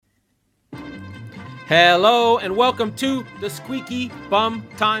Hello and welcome to the Squeaky Bum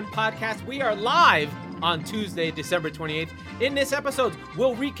Time Podcast. We are live on Tuesday, December 28th. In this episode,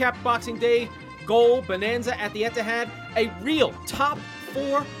 we'll recap Boxing Day goal bonanza at the Etihad. A real top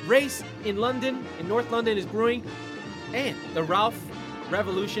four race in London, in North London, is brewing. And the Ralph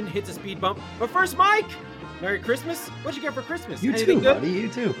Revolution hits a speed bump. But first, Mike, Merry Christmas. What'd you get for Christmas? You Anything too, good? buddy. You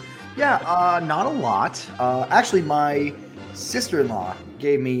too. Yeah, not a lot. Actually, my sister-in-law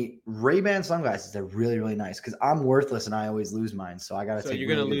gave me Ray-Ban sunglasses. They're really, really nice because I'm worthless and I always lose mine. So I got to So take you're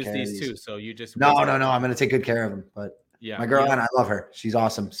really going to good lose care of these too. So you just... No. I'm going to take good care of them. But yeah, my girl, and I love her. She's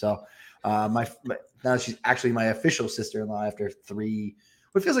awesome. So now she's actually my official sister-in-law after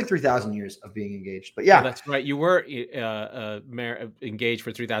what feels like 3,000 years of being engaged. But yeah. Oh, that's right. You were engaged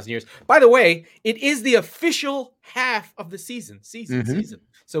for 3,000 years. By the way, it is the official half of the season.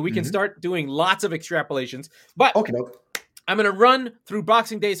 So we can start doing lots of extrapolations. But okay, I'm going to run through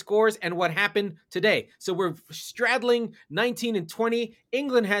Boxing Day scores and what happened today. So we're straddling 19 and 20.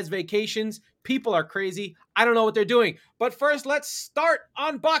 England has vacations. People are crazy. I don't know what they're doing. But first, let's start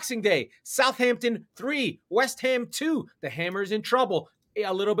on Boxing Day. Southampton 3, West Ham 2. The Hammer's in trouble.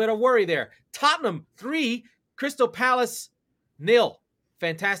 A little bit of worry there. Tottenham 3, Crystal Palace 0.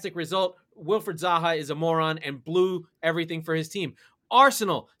 Fantastic result. Wilfred Zaha is a moron and blew everything for his team.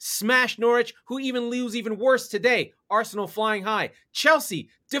 Arsenal smash Norwich, who lose even worse today. Arsenal flying high. Chelsea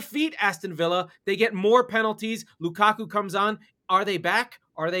defeat Aston Villa. They get more penalties. Lukaku comes on. Are they back?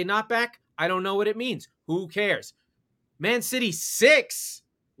 Are they not back? I don't know what it means. Who cares? Man City 6,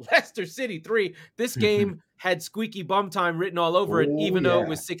 Leicester City 3. This game had squeaky bum time written all over it, even though it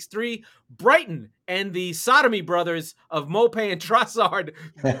was 6-3. Brighton and the sodomy brothers of Mopé and Trossard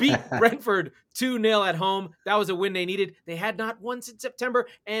beat Brentford 2-0 at home. That was a win they needed. They had not won since September.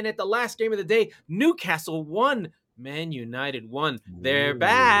 And at the last game of the day, Newcastle won. Man United won. They're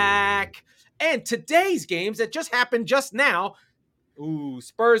back. And today's games that just happened just now,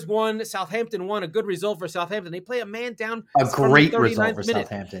 Spurs won. Southampton won. A good result for Southampton. They play a man down. A great result for minute.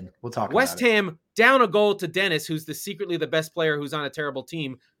 Southampton. We'll talk West about it. Ham down a goal to Dennis, who's secretly the best player who's on a terrible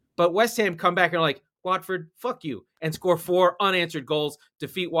team. But West Ham come back and are like, Watford, fuck you, and score 4 unanswered goals.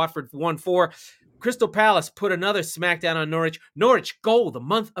 Defeat Watford 1-4. Crystal Palace put another smackdown on Norwich. Norwich goal the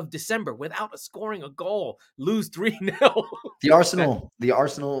month of December without scoring a goal. Lose 3-0. The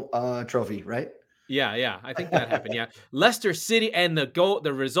Arsenal trophy, right? Yeah, I think that happened. Yeah, Leicester City and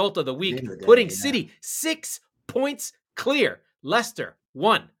the result of the week, putting City 6 points clear. Leicester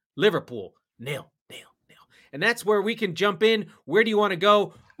 1, Liverpool 0. And that's where we can jump in. Where do you want to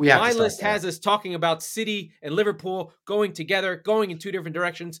go? My list has us talking about City and Liverpool going together, going in 2 different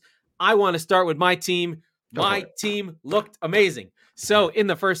directions. I want to start with my team. My team looked amazing. So in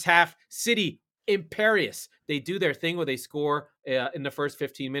the first half, City imperious. They do their thing where they score in the first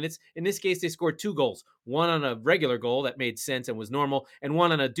 15 minutes. In this case, they scored 2 goals. One on a regular goal that made sense and was normal, and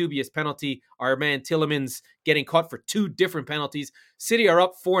one on a dubious penalty. Our man Tielemans getting caught for 2 different penalties. City are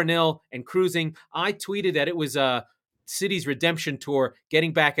up 4-0 and cruising. I tweeted that it was City's redemption tour,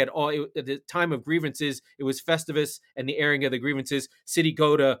 getting back at the time of grievances. It was Festivus and the airing of the grievances. City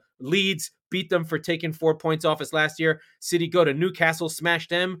go to Leeds, beat them for taking 4 points off us last year. City go to Newcastle, smash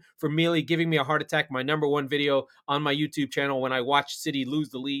them for merely giving me a heart attack. My number 1 video on my YouTube channel when I watched City lose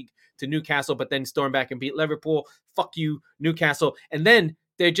the league to Newcastle, but then storm back and beat Liverpool. Fuck you, Newcastle. And then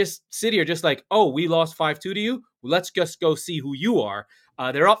City are just like, oh, we lost 5-2 to you. Let's just go see who you are.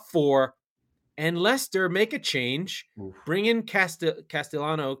 They're up 4. And Leicester make a change, bring in Castillo,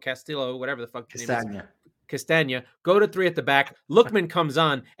 whatever the fuck his name is. Castagna, go to 3 at the back. Lookman comes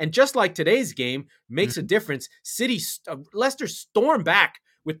on, and just like today's game, makes a difference. Leicester storm back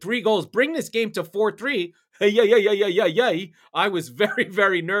with 3 goals, bring this game to 4-3. Hey. I was very,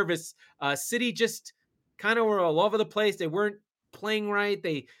 very nervous. City just kind of were all over the place. They weren't playing right.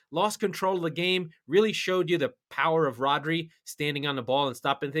 They lost control of the game. Really showed you the power of Rodri standing on the ball and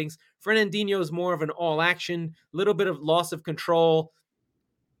stopping things. Fernandinho is more of an all-action, little bit of loss of control.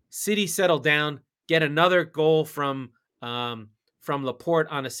 City settled down, get another goal from Laporte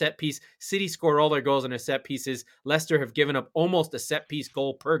on a set piece. City score all their goals on their set pieces. Leicester have given up almost a set piece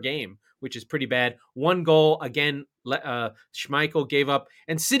goal per game, which is pretty bad. 1 goal, again, Schmeichel gave up.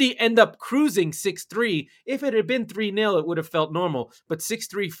 And City end up cruising 6-3. If it had been 3-0, it would have felt normal. But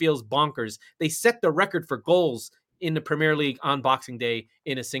 6-3 feels bonkers. They set the record for goals in the Premier League on Boxing Day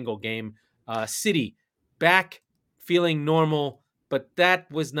in a single game. City back, feeling normal. But that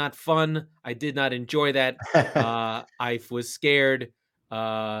was not fun. I did not enjoy that. I was scared.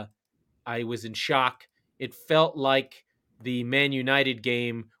 I was in shock. It felt like the Man United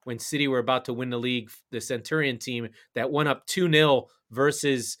game when City were about to win the league, the Centurion team that went up 2-0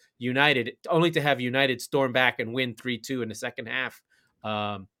 versus United, only to have United storm back and win 3-2 in the second half.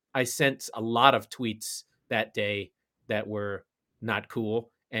 I sent a lot of tweets that day that were not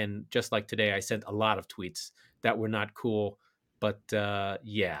cool. And just like today, I sent a lot of tweets that were not cool. But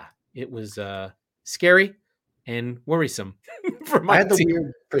yeah, it was scary and worrisome for I my had the team.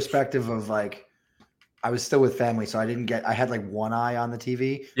 weird perspective of like I was still with family, so I had like one eye on the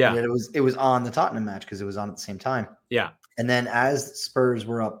TV, but Yeah. it was on the Tottenham match because it was on at the same time. Yeah. And then as Spurs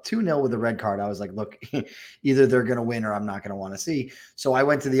were up 2-0 with a red card, I was like, look, either they're going to win or I'm not going to want to see. So I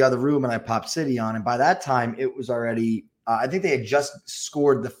went to the other room and I popped City on. And by that time, it was already, I think they had just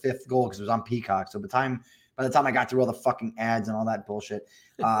scored the 5th goal because it was on Peacock. So by the time I got through all the fucking ads and all that bullshit,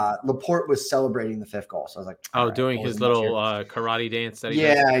 Laporte was celebrating the 5th goal. So I was like, oh, right, doing his little karate dance that he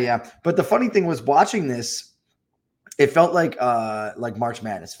does. Yeah. But the funny thing was watching this, it felt like March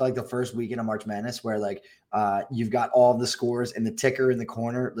Madness. It felt like the first weekend of March Madness where like you've got all of the scores and the ticker in the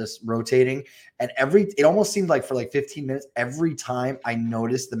corner, this rotating, and it almost seemed like for like 15 minutes, every time I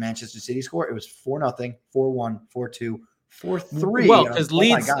noticed the Manchester City score, it was 4-0, 4-1, 4-2, 4-3. Well, because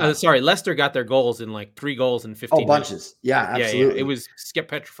Leicester got their goals in like 3 goals in 15 Oh, minutes. bunches. Yeah, absolutely. Yeah. It was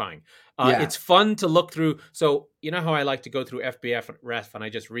petrifying. Yeah. It's fun to look through. So you know how I like to go through FBF ref and I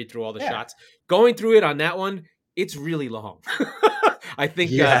just read through all the shots. Going through it on that one, it's really long. I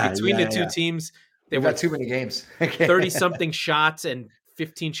think between the two teams, there were too many games. 30-something shots and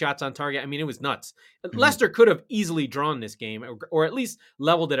 15 shots on target. I mean, it was nuts. Leicester could have easily drawn this game or at least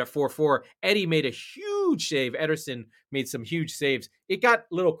leveled it at 4-4. Eddie made a huge save. Ederson made some huge saves. It got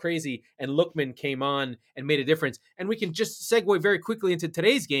a little crazy, and Lookman came on and made a difference. And we can just segue very quickly into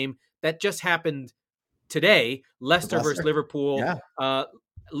today's game that just happened today. Leicester versus Liverpool. Yeah.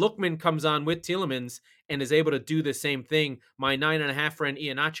 Lookman comes on with Tielemans and is able to do the same thing. My 9.5 friend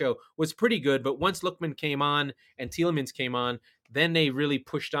Iheanacho was pretty good, but once Lookman came on and Tielemans came on, then they really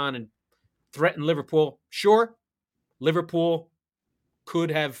pushed on and threatened Liverpool. Sure, Liverpool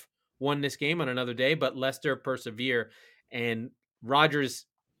could have won this game on another day, but Leicester persevere, and Rodgers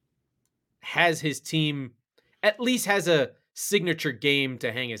has his team, at least has a signature game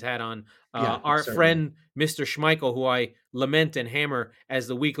to hang his hat on. Our friend, Mr. Schmeichel, who I lament and hammer as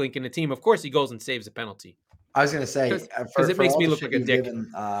the weak link in the team, of course, he goes and saves a penalty. I was going to say, because it makes me look like a dick.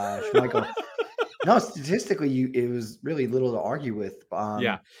 Schmeichel, no, statistically, it was really little to argue with.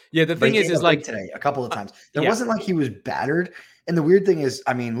 The thing is like today, a couple of times, there wasn't like he was battered. And the weird thing is,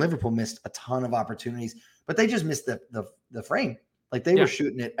 I mean, Liverpool missed a ton of opportunities, but they just missed the frame. Like they were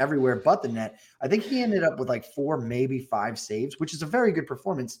shooting it everywhere but the net. I think he ended up with like 4, maybe 5 saves, which is a very good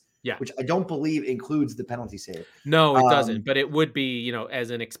performance. Yeah. Which I don't believe includes the penalty save. No, it doesn't. But it would be, as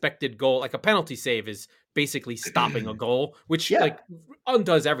an expected goal. Like a penalty save is basically stopping a goal, which like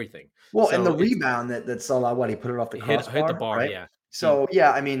undoes everything. Well, so and the rebound that Salah, he put it off the crossbar, hit the bar, right? Yeah. So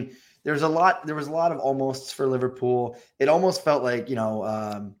I mean, there was a lot of almosts for Liverpool. It almost felt like,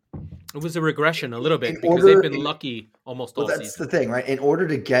 it was a regression a little bit because they've been lucky almost all season. That's the thing, right? In order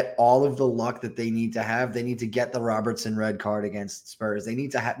to get all of the luck that they need to have, they need to get the Robertson red card against Spurs. They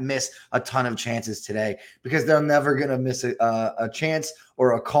need to miss a ton of chances today because they're never going to miss a chance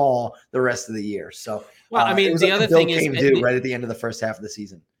or a call the rest of the year. So, well, I mean, the other thing is right at the end of the first half of the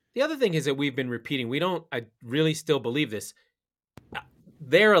season. The other thing is that we've been repeating. I really still believe this.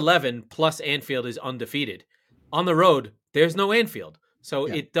 Their 11 plus Anfield is undefeated. On the road, there's no Anfield. So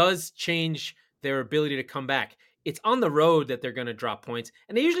it does change their ability to come back. It's on the road that they're going to drop points.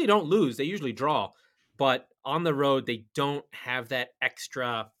 And they usually don't lose. They usually draw. But on the road, they don't have that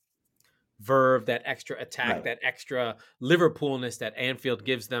extra verve, that extra attack, that extra Liverpoolness that Anfield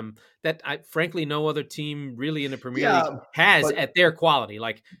gives them that frankly no other team really in the Premier League has at their quality.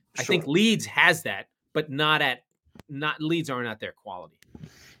 Like I think Leeds has that, but Leeds aren't at their quality.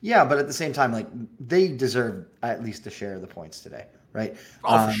 Yeah, but at the same time, like they deserve at least a share of the points today, right?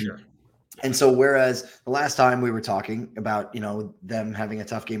 For sure. And so whereas the last time we were talking about, them having a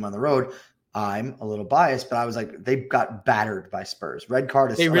tough game on the road, I'm a little biased, but I was like, they got battered by Spurs. Red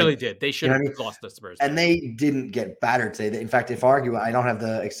card is they really did. They should have lost the Spurs. And they didn't get battered today. In fact, if I don't have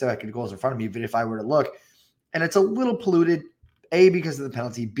the expected goals in front of me, but if I were to look, and it's a little polluted, A, because of the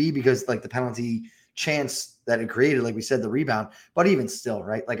penalty, B, because like the penalty chance that it created, like we said, the rebound, but even still,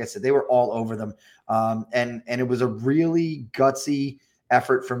 right? Like I said, they were all over them. And it was a really gutsy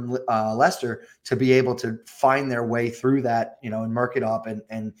effort from Leicester to be able to find their way through that, and mark it up.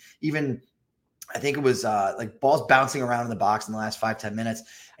 And even, I think it was like balls bouncing around in the box in the last 5-10 minutes.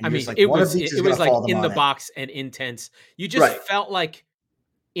 And I mean, like, it was like in the box and intense. You just felt like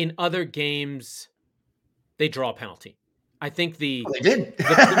in other games, they draw a penalty. I think they did.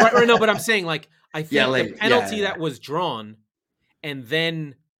 No, but I'm saying like, I think the penalty that was drawn and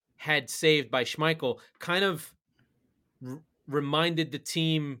then had saved by Schmeichel kind of reminded the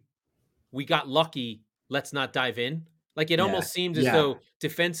team, we got lucky, let's not dive in. Like, it Yeah. almost seems as Yeah. though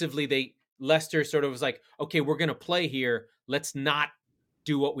defensively Leicester sort of was like, okay, we're going to play here. Let's not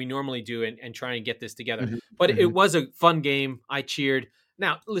do what we normally do and try and get this together. Mhm, But it mhm. was a fun game. I cheered.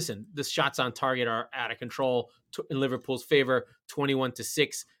 Now, listen, the shots on target are out of control in Liverpool's favor,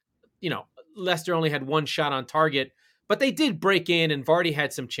 21-6. Leicester only had one shot on target, but they did break in, and Vardy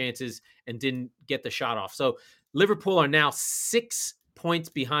had some chances and didn't get the shot off. So Liverpool are now 6 points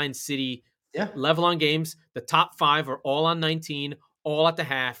behind City, Yeah. level on games. The top 5 are all on 19, all at the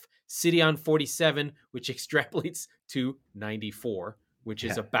half. City on 47, which extrapolates to 94, which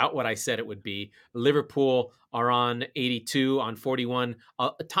is Yeah. about what I said it would be. Liverpool are on 82, on 41,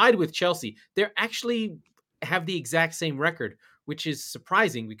 tied with Chelsea. They're actually have the exact same record, which is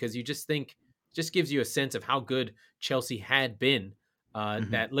surprising because you just think, just gives you a sense of how good Chelsea had been. Mhm.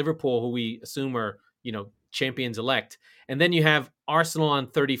 That Liverpool, who we assume are, champions elect. And then you have Arsenal on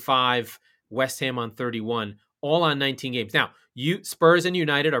 35, West Ham on 31, all on 19 games. Now, Spurs and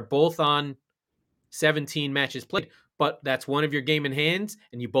United are both on 17 matches played, but that's one of your game in hands,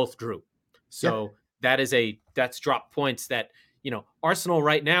 and you both drew. Yeah. So that's drop points that, Arsenal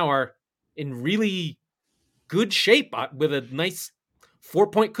right now are in really good shape with a nice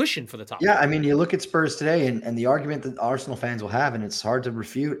 4-point cushion for the top Yeah, four. I mean, you look at Spurs today, and the argument that Arsenal fans will have, and it's hard to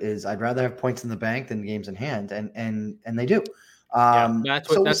refute, is I'd rather have points in the bank than games in hand, and they do. Yeah, that's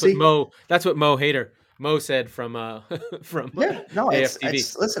So what we'll that's what see. Mo said from from Yeah, no, AFTV.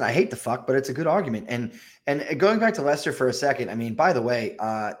 it's listen, I hate the fuck, but it's a good argument. And going back to Leicester for a second, I mean, by the way,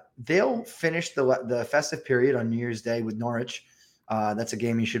 they'll finish the festive period on New Year's Day with Norwich. That's a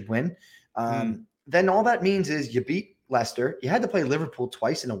game you should win. Mm. Then all that means is you beat Leicester. You had to play Liverpool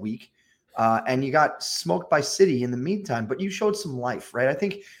twice in a week, and you got smoked by City in the meantime. But you showed some life, right? I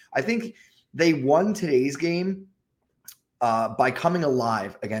think they won today's game by coming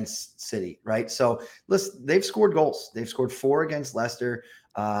alive against City, right? So listen, they've scored goals. They've scored 4 against Leicester.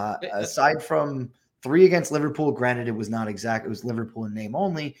 Aside from 3 against Liverpool, granted it was not exact. It was Liverpool in name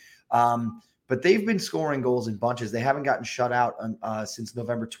only. But they've been scoring goals in bunches. They haven't gotten shut out since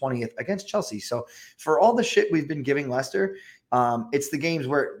November 20th against Chelsea. So for all the shit we've been giving Leicester, it's the games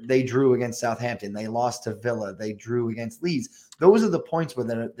where they drew against Southampton. They lost to Villa. They drew against Leeds. Those are the points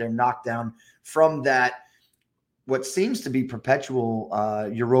where they're knocked down from that what seems to be perpetual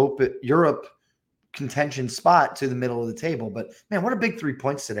Europe contention spot to the middle of the table. But man, what a big 3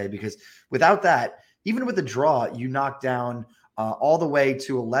 points today, because without that, even with the draw, you knock down all the way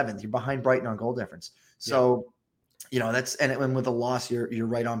to 11th. You're behind Brighton on goal difference. So, that's and with a loss, you're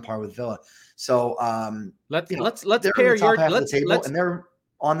right on par with Villa. So let's they're in pair the top your half of the let's table, let's and they're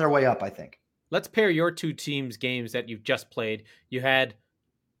on their way up, I think. let's pair your two teams' games that you've just played. You had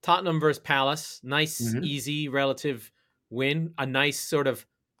Tottenham versus Palace, nice, Mm-hmm. easy, relative win, a nice sort of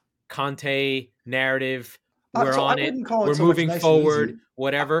Conte narrative. We're So I on it. wouldn't call it We're so much moving nice and forward. easy.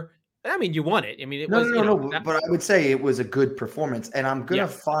 Whatever. I mean, you won it. I mean, it No, was, no, no, no. that, But I would say it was a good performance, and I'm gonna yeah,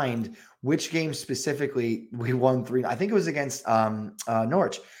 find which game specifically we won 3. I think it was against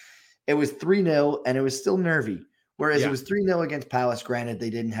Norwich. It was 3-0, and it was still nervy. Whereas it yeah. was 3-0 against Palace. Granted,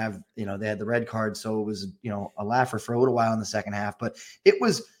 they didn't have, they had the red card, so it was, a laugher for a little while in the second half. But it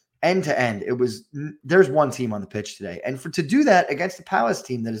was end to end. It was there's one team on the pitch today, and to do that against the Palace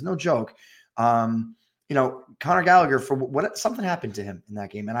team, that is no joke. Conor Gallagher, for what something happened to him in that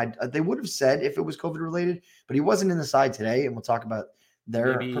game, and they would have said if it was COVID related, but he wasn't in the side today, and we'll talk about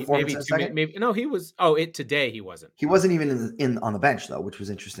their performance in a second. Maybe no, he was. Oh, today he wasn't. He wasn't even in on the bench though, which was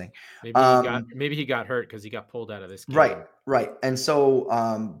interesting. Maybe he got hurt because he got pulled out of this game. Right. And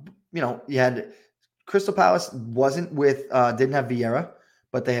so, you had Crystal Palace didn't have Vieira,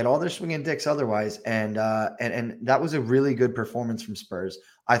 but they had all their swinging dicks otherwise, and that was a really good performance from Spurs,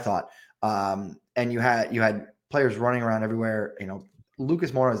 I thought. And you had players running around everywhere.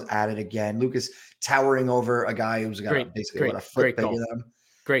 Lucas Moura is at it again. Lucas towering over a guy who's got basically a foot bigger than him.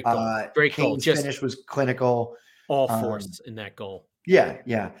 Great goal. Great goal. Kane's finish was clinical. All force in that goal.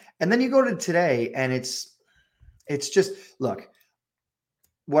 Yeah. And then you go to today, and it's just, look,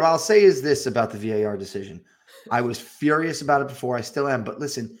 what I'll say is this about the VAR decision. I was furious about it before. I still am. But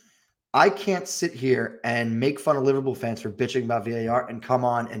listen, I can't sit here and make fun of Liverpool fans for bitching about VAR and come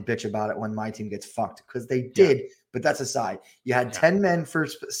on and bitch about it when my team gets fucked, because they did. Yeah. But that's aside. You had 10 men for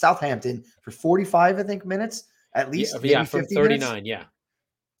Southampton for 45, I think, minutes at least. Maybe 50 from 39. Minutes. Yeah.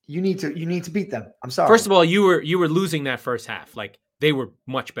 You need to beat them. I'm sorry. First of all, you were losing that first half. Like, they were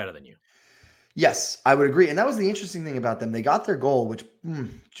much better than you. Yes, I would agree. And that was the interesting thing about them. They got their goal, which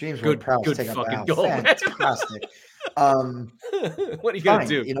James Ward-Prowse take up. Fucking goal. Fantastic. What are you gonna Fine.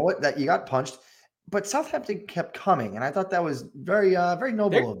 do? You know what? That you got punched, but Southampton kept coming, and I thought that was very, very They're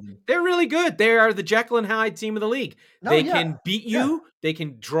noble of them. they're really good. They are the Jekyll and Hyde team of the league. No, They yeah, can beat yeah, you. They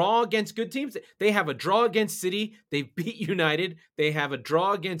can draw against good teams. They have a draw against City. They beat United. They have a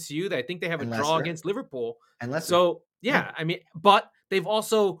draw against you. I think they have a and draw Leicester, against Liverpool. and Leicester. So Yeah, yeah, I mean, but they've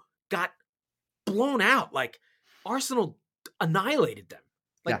also got blown out. Like Arsenal annihilated them.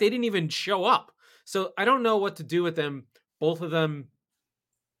 Like yeah. they didn't even show up. So I don't know what to do with them. Both of them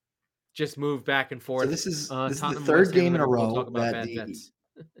just move back and So forth. this is the Tottenham, West third Ham, and game in a Liverpool. Talk row about that bad the bets.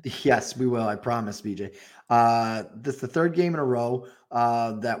 yes, we will. I promise, BJ. This is the third game in a row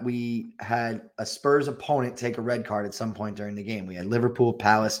that we had a Spurs opponent take a red card at some point during the game. We had Liverpool,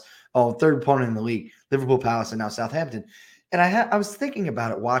 Palace. Oh, third opponent in the league: Liverpool, Palace, and now Southampton. And I was thinking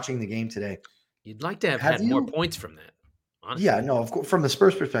about it watching the game today. You'd like to have Have had more you? points from that, Yeah, honestly. no, of course, from the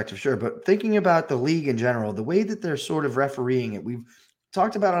Spurs perspective, sure. But thinking about the league in general, the way that they're sort of refereeing it, we've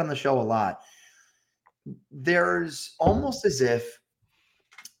talked about it on the show a lot. There's almost as if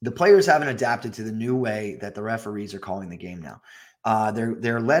the players haven't adapted to the new way that the referees are calling the game now.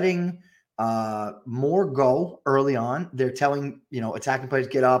 They're letting more go early on. They're telling attacking players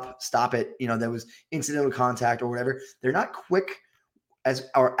get up, stop it. There was incidental contact or whatever. They're not quick as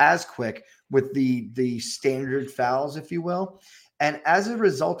quick with the standard fouls, if you will. And as a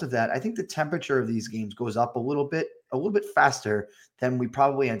result of that, I think the temperature of these games goes up a little bit faster than we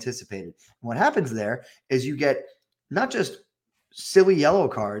probably anticipated. And what happens there is you get not just silly yellow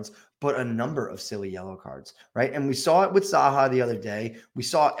cards, but a number of silly yellow cards, right? And we saw it with Zaha the other day. We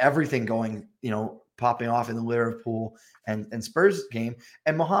saw everything going, popping off in the Liverpool and Spurs game.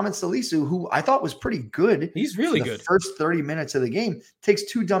 And Mohamed Salisu, who I thought was pretty good He's for really the good. first 30 minutes of the game, takes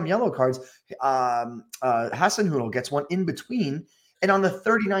two dumb yellow cards. Hassan Hoodle gets one in between. And on the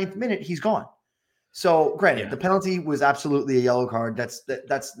 39th minute, he's gone. So granted, Yeah. the penalty was absolutely a yellow card.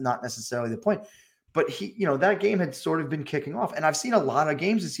 That's not necessarily the point. But that game had sort of been kicking off. And I've seen a lot of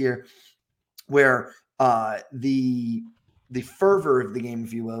games this year where the fervor of the game,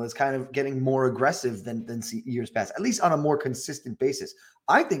 if you will, is kind of getting more aggressive than years past, at least on a more consistent basis.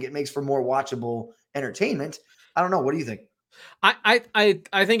 I think it makes for more watchable entertainment. I don't know. What do you think?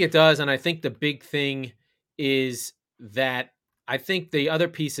 I think it does, and I think the big thing is that I think the other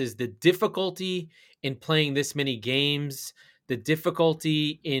piece is the difficulty in playing this many games, the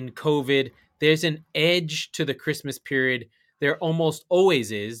difficulty in COVID. There's an edge to the Christmas period. There almost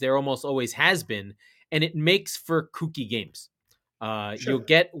always is. There almost always has been, and it makes for kooky games. You'll Sure.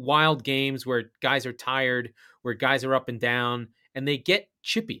 get wild games where guys are tired, where guys are up and down, and they get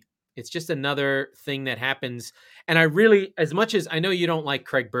chippy. It's just another thing that happens. And I really, as much as I know you don't like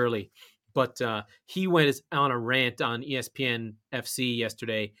Craig Burley, but he went on a rant on ESPN FC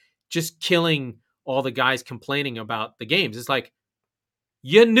yesterday, just killing all the guys complaining about the games. It's like,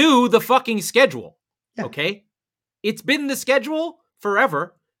 you knew the fucking schedule, Yeah. okay? It's been the schedule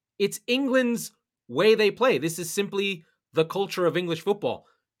forever. It's England's way they play. This is simply the culture of English football.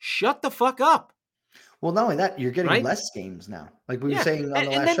 Shut the fuck up. Well, not only that, you're getting Right? less games now. Like we were Yeah. saying on the And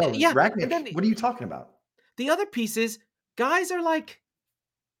last then, show, yeah. And Ragnick, then what are you talking about? the other piece is guys are like,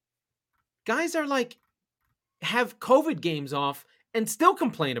 have COVID games off and still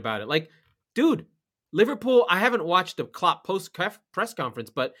complain about it. Like, dude, Liverpool, I haven't watched the Klopp post press conference,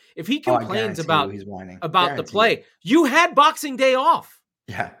 but if he Oh, I complains guarantee you about he's whining. the Guarantee you. play, you had Boxing Day off.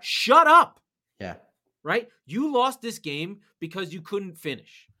 Yeah. Shut up. Yeah. Right? You lost this game because you couldn't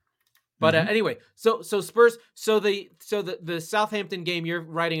finish. But Mhm. anyway, so Spurs, so the Southampton game, you're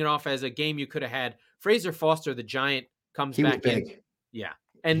writing it off as a game you could have had. Fraser Foster, the giant, comes He was back in. big. Yeah.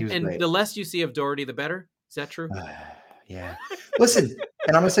 He was And great. the less you see of Doherty, the better. Is that true? Yeah. Listen,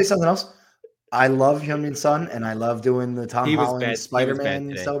 and I'm gonna say something else. I love Heung-min Son, and I love doing the Tom He was Holland bad. He was bad Spider-Man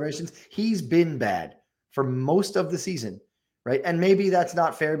today. celebrations. He's been bad for most of the season, right? And maybe that's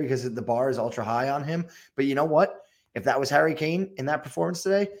not fair because the bar is ultra high on him. But you know what? If that was Harry Kane in that performance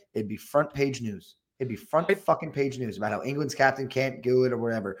today, it'd be front page news. It'd be front fucking page news about how England's captain can't do it or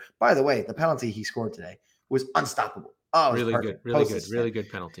whatever. By the way, the penalty he scored today was unstoppable. Oh, it was Really perfect. good. Really good. Really good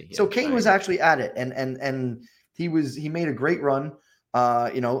penalty. Yeah, So Kane was actually at it, and he made a great run,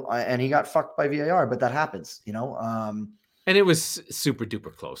 and he got fucked by VAR, but that happens, and it was super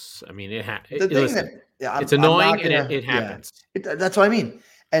duper close. I mean, it's I'm annoying not gonna, and it happens. That's what I mean.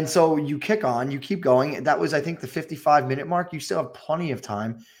 And so you kick on, you keep going. That was, I think, the 55-minute mark. You still have plenty of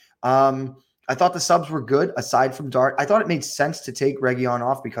time. I thought the subs were good aside from Dart. I thought it made sense to take Reguilon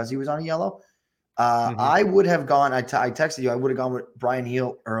off because he was on a yellow. I would have gone. I texted you. I would have gone with Brian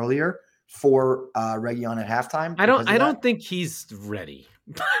Heel earlier for Reguilon at halftime. I don't think he's ready.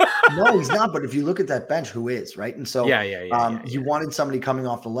 No, he's not. But if you look at that bench, who is, right? And so you wanted somebody coming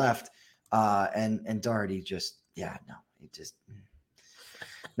off the left, and Doherty just, no, it just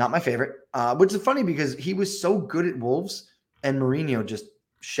not my favorite. Which is funny because he was so good at Wolves, and Mourinho just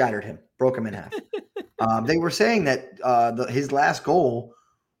shattered him, broke him in half. They were saying that his last goal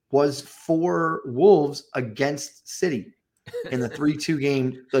was for Wolves against City in the 3-2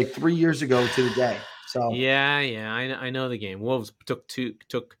 game, like 3 years ago to the day. So I know the game. Wolves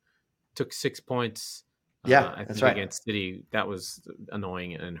took 6 points. I that's think right. against City. That was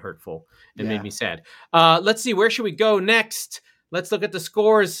annoying and hurtful and made me sad. Let's see, where should we go next? Let's look at the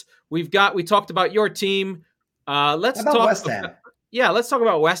scores. We talked about your team. Let's talk about West Ham. Let's talk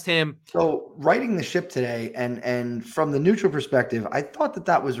about West Ham. So righting the ship today, and from the neutral perspective, I thought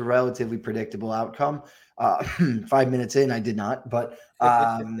that was a relatively predictable outcome. 5 minutes in, I did not, but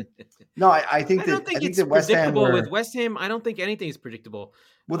no, I think that West Ham with West Ham. I don't think anything is predictable.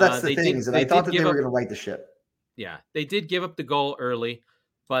 Well, that's the thing, is that I thought that they were going to right the ship. Yeah, they did give up the goal early,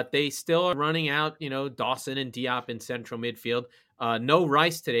 but they still are running out, Dawson and Diop in central midfield. No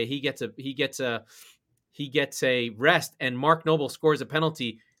Rice today. He gets a rest, and Mark Noble scores a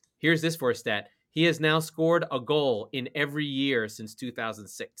penalty. Here's this for a stat. He has now scored a goal in every year since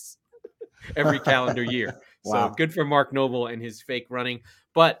 2006. Every calendar year. Wow. So good for Mark Noble and his fake running.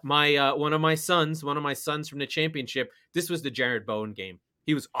 But my one of my sons from the championship, this was the Jared Bowen game.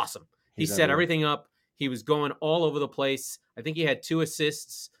 He was awesome. He set everything up. He was going all over the place. I think he had 2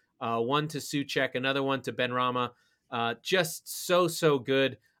 assists, one to Souček, another one to Benrahma. Just so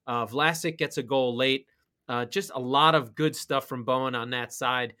good. Vlasic gets a goal late. Just a lot of good stuff from Bowen on that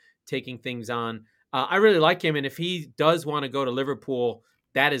side, taking things on. I really like him, and if he does want to go to Liverpool,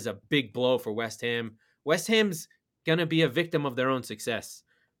 that is a big blow for West Ham. West Ham's going to be a victim of their own success.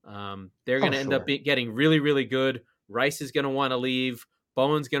 They're going to end up getting really, really good. Rice is going to want to leave.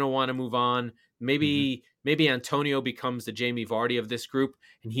 Bowen's going to want to move on. Maybe Antonio becomes the Jamie Vardy of this group,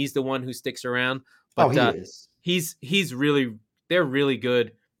 and he's the one who sticks around. But he is. They're really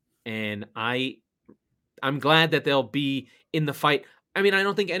good, and I'm glad that they'll be in the fight. I mean, I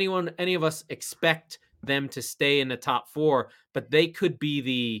don't think any of us expect them to stay in the top 4, but they could be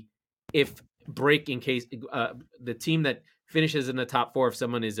the team that finishes in the top 4 if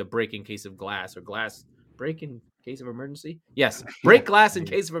someone is a break in case of glass, or glass break in case of emergency. Yes, break glass in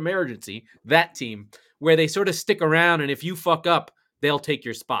case of emergency. That team where they sort of stick around, and if you fuck up, they'll take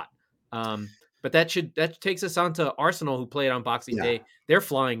your spot. But that takes us on to Arsenal, who played on Boxing Day. They're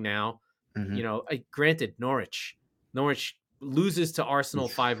flying now. Granted, Norwich loses to Arsenal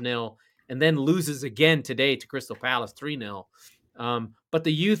 5-0, and then loses again today to Crystal Palace 3-0. But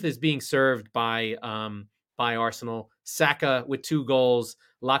the youth is being served by Arsenal. Saka with 2 goals,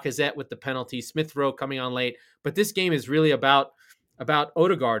 Lacazette with the penalty, Smith Rowe coming on late. But this game is really about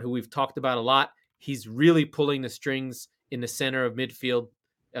Odegaard, who we've talked about a lot. He's really pulling the strings in the center of midfield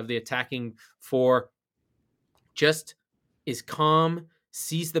of the attacking 4. Just is calm,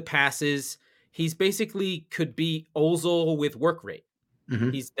 sees the passes. He's basically could be Ozil with work rate.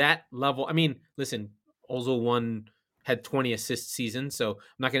 Mm-hmm. He's that level. I mean, listen, Ozil had 20 assist season, so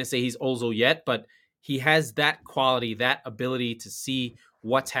I'm not going to say he's Ozil yet, but he has that quality, that ability to see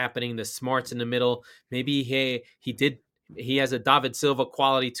what's happening, the smarts in the middle. Maybe he has a David Silva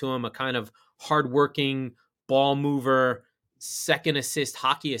quality to him, a kind of hardworking ball mover, second assist,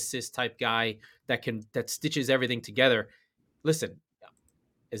 hockey assist type guy that stitches everything together. Listen,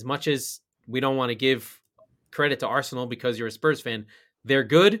 as much as we don't want to give credit to Arsenal because you're a Spurs fan, they're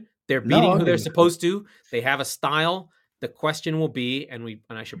good. They're beating who they're supposed to. They have a style. The question will be, and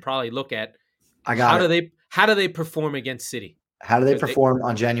I should probably look at how do they perform against City? How do they perform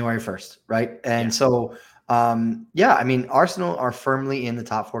on January 1st, right? And so I mean, Arsenal are firmly in the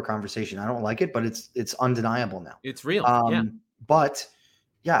top 4 conversation. I don't like it, but it's undeniable now. It's real. But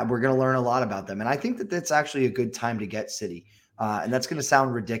we're going to learn a lot about them, and I think that that's actually a good time to get City. And that's going to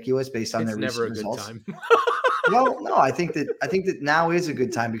sound ridiculous based on their recent results. Good time. Well, no, I think that now is a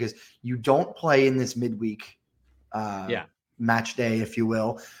good time because you don't play in this midweek match day, if you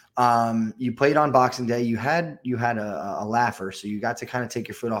will. You played on Boxing Day. You had a laugher, so you got to kind of take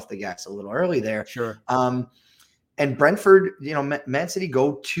your foot off the gas a little early there. Sure. And Brentford, Man City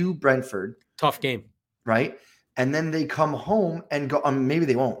go to Brentford. Tough game, right? And then they come home and go. Maybe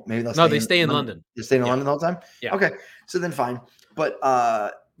they won't. Maybe they'll stay in London. They stay in London the whole time. Yeah. Okay. So then fine. But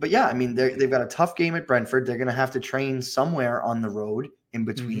yeah, I mean, they've got a tough game at Brentford. They're going to have to train somewhere on the road in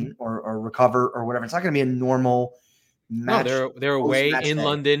between, or recover or whatever. It's not going to be a normal match. No, they're away in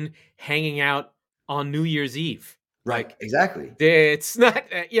London, hanging out on New Year's Eve. Right. Exactly. It's not.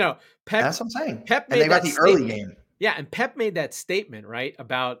 Pep. That's what I'm saying. Pep. And they got the early game. Yeah, and Pep made that statement, right,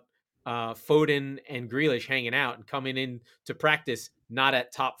 about Foden and Grealish hanging out and coming in to practice not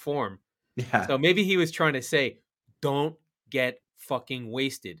at top form. Yeah. So maybe he was trying to say, don't get fucking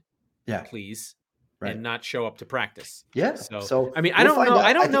wasted, Yeah. please, Right. and not show up to practice. Yeah. So, So I mean, I we'll don't find know. out. I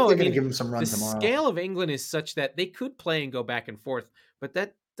I don't think know. I they're going to mean, give him some the run tomorrow. scale of England is such that they could play and go back and forth, but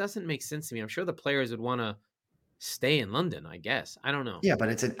that doesn't make sense to me. I'm sure the players would want to stay in London, I guess. I don't know. Yeah, but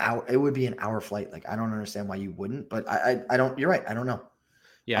it's an hour. It would be an hour flight. Like I don't understand why you wouldn't, but I don't. You're right. I don't know.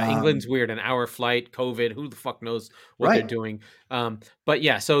 Yeah, England's Um, weird. An hour flight, COVID. Who the fuck knows what they're right. doing? But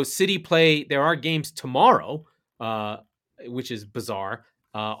yeah, so City play. There are games tomorrow, uh, which is bizarre.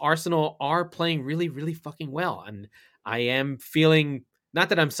 Arsenal are playing really, really fucking well, and I am feeling not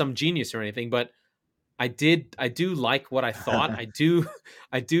that I'm some genius or anything, but I do like what I thought. I do,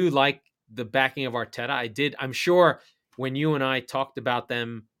 I do like the backing of Arteta. I did. I'm sure when you and I talked about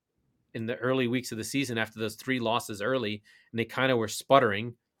them in the early weeks of the season after those 3 losses early, and they kind of were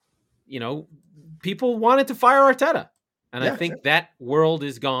sputtering, you know, people wanted to fire Arteta. And I Yeah. Sure. think that world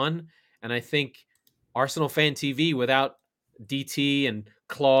is gone. And I think Arsenal fan TV without DT and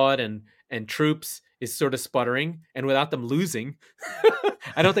Claude and Troops is sort of sputtering. And without them losing,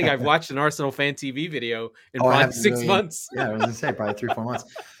 I don't think I've watched an Arsenal fan TV video in Oh, I probably haven't 6 really. months. Yeah, I was gonna say probably 3 or 4 months.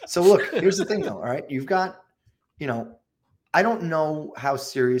 So look, here's the thing, though. All right, you've got, you know, I don't know how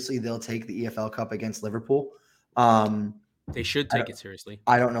seriously they'll take the EFL Cup against Liverpool. They should I take don't, it seriously.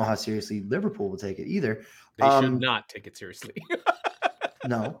 I don't know how seriously Liverpool will take it either. They should not take it seriously.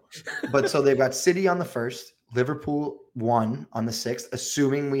 No, but so they've got City on the 1st, Liverpool 1 on the 6th,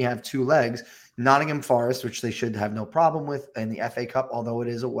 assuming we have 2 legs. Nottingham Forest, which they should have no problem with in the FA Cup, although it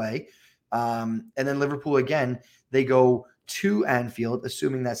is away. And then Liverpool again, they go to Anfield,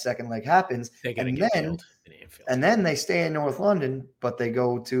 assuming that second leg happens, They're gonna and get then killed in Anfield. and then they stay in North London, but they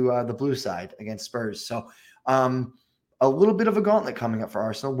go to the blue side against Spurs. So a little bit of a gauntlet coming up for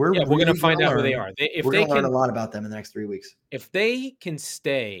Arsenal. We're Yeah, we're really gonna going find to out who they learn. are. If We're they going to learn a can, lot about them in the next 3 weeks. if they can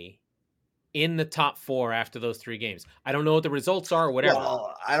stay in the top 4 after those 3 games, I don't know what the results are or whatever.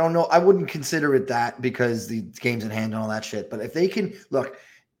 Well, I don't know. I wouldn't consider it that because the games in hand and all that shit. But if they can look,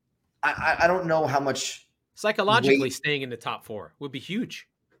 I don't know how much Psychologically, weight staying in the top 4 would be huge.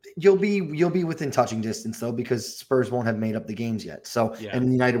 you'll be within touching distance though, because Spurs won't have made up the games yet. So Yeah.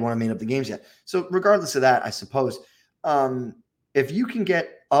 and United won't have made up the games yet. So regardless of that, I suppose if you can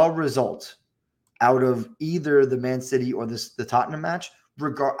get a result out of either the Man City or the Tottenham match,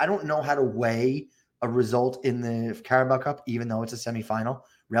 I don't know how to weigh a result in the Carabao Cup, even though it's a semifinal,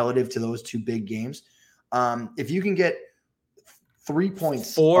 relative to those 2 big games. If you can get 3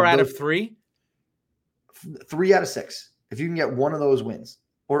 points, 4 out of 3, 3 out of 6, if you can get one of those wins,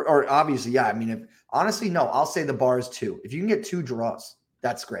 or obviously, yeah. I mean, if honestly, no, I'll say the bar is 2. If you can get 2 draws,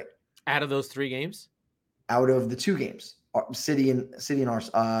 that's great. out of those 3 games, Out of the 2 games, City and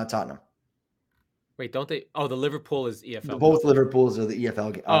Tottenham. wait, don't they? Oh, the Liverpool is EFL. Both Liverpools are the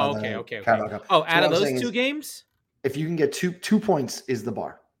EFL. Oh, okay. Carabao Cup. Oh, So out what of I'm those saying 2 is, games, if you can get 2 points is the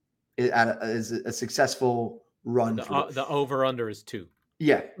bar. Is a successful run for the over under is 2.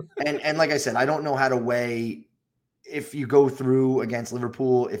 Yeah, and like I said, I don't know how to weigh if you go through against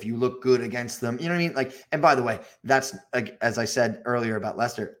Liverpool, if you look good against them. You know what I mean? Like, and by the way, that's like, as I said earlier about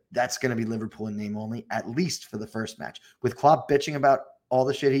Leicester, that's going to be Liverpool in name only, at least for the first match. With Klopp bitching about all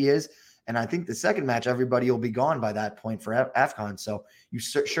the shit he is, and I think the second match, everybody will be gone by that point for AFCON. So you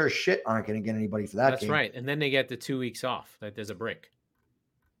sure shit aren't going to get anybody for that That's game. right. And then they get the 2 weeks off. Like there's a break.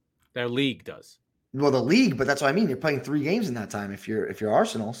 Their league does. Well, the league, but that's what I mean. You're playing 3 games in that time if you're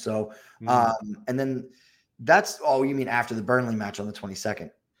Arsenal. So, and then that's you mean after the Burnley match on the 22nd.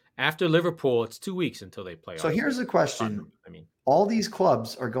 After Liverpool, it's 2 weeks until they play. So here's a question. I mean, all these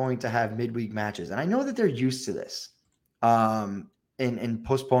clubs are going to have midweek matches, and I know that they're used to this, in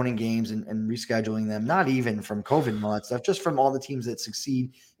postponing games and rescheduling them. Not even from COVID and all that stuff, just from all the teams that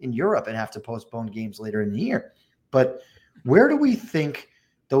succeed in Europe and have to postpone games later in the year. But where do we think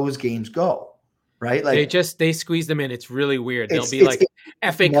those games go? Right, like they squeeze them in. It's really weird. They'll be like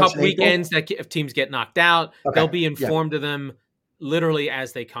FA Cup weekends that if teams get knocked out, they'll be informed of them literally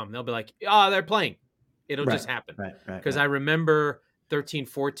as they come. They'll be like, "Oh, they're playing." It'll just happen. Right. Because I remember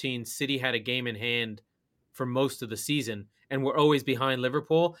 13-14, City had a game in hand for most of the season, and we're always behind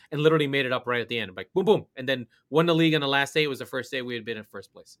Liverpool, and literally made it up right at the end, like boom, boom, and then won the league on the last day. It was the first day we had been in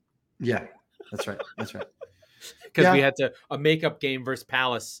first place. Yeah, that's right. Because we had a makeup game versus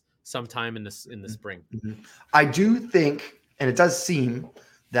Palace sometime in the spring. Mm-hmm. I do think, and it does seem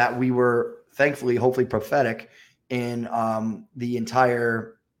that we were thankfully, hopefully prophetic in the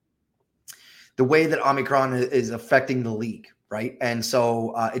way that Omicron is affecting the league. right? And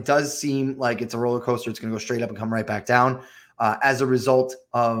so it does seem like it's a roller coaster. It's going to go straight up and come right back down as a result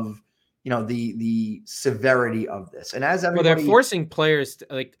of the severity of this. And as Well, they're everybody, forcing players to,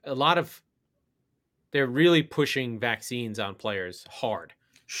 like they're really pushing vaccines on players hard, and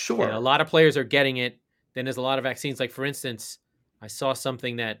a sure, lot of players are getting it. Then there's a lot of vaccines. Like for instance, I saw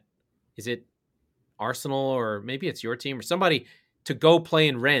something that is it Arsenal or maybe it's your team or somebody to go play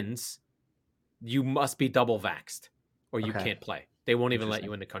in Rennes. You must be double vaxxed or you okay, can't play. They won't even let interesting.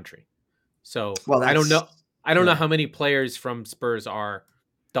 you in the country. So Well, I don't that's know. I don't know yeah. how many players from Spurs are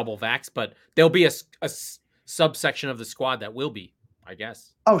double vaxxed, but there'll be a subsection of the squad that will be, I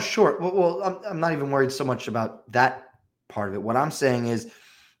guess. Oh, sure. Well, I'm not even worried so much about that part of it. What I'm saying is,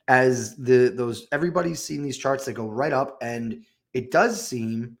 as those everybody's seen these charts that go right up, and it does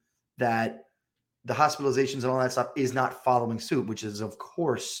seem that the hospitalizations and all that stuff is not following suit, which is of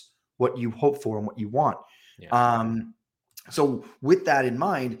course what you hope for and what you want. Yeah. So with that in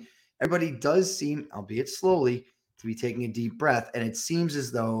mind, everybody does seem, albeit slowly, to be taking a deep breath, and it seems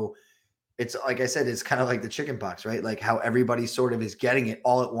as though it's like I said, it's kind of like the chicken pox, right? Like how everybody sort of is getting it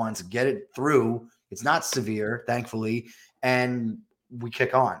all at once, get it through. It's not severe, thankfully, and we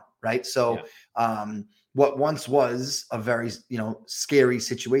kick on, right? Yeah. So, what once was a very scary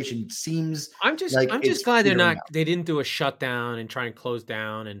situation seems like I'm it's just glad petering out. they didn't do a shutdown and try and close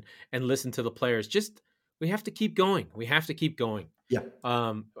down and listen to the players. Just we have to keep going. We have to keep going. Yeah,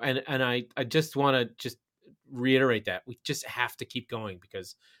 And I just want to just reiterate that we just have to keep going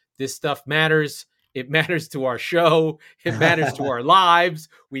because this stuff matters. It matters to our show. It matters to our lives.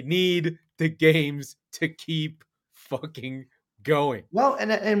 We need the games to keep fucking going. well,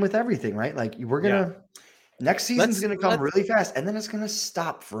 and with everything, right? Like we're Yeah. gonna next season's Let's gonna come let really fast, and then it's gonna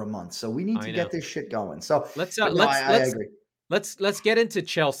stop for a month. So we need to I get know. this shit going. So, Let's but no, I agree. let's get into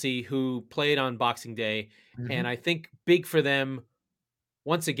Chelsea, who played on Boxing Day, and Mhm. I think big for them.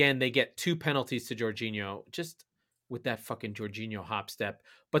 Once again, they get 2 penalties to Jorginho, just with that fucking Jorginho hop step.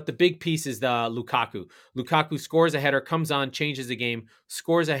 But the big piece is the Lukaku. Lukaku scores a header, comes on, changes the game,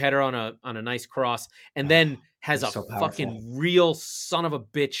 scores a header on a nice cross, and Oh, then has he's a so powerful. fucking real son of a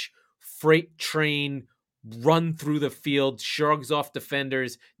bitch freight train run through the field, shrugs off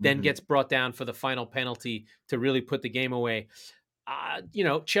defenders, then Mhm. gets brought down for the final penalty to really put the game away.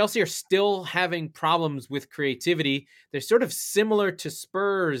 Chelsea are still having problems with creativity. They're sort of similar to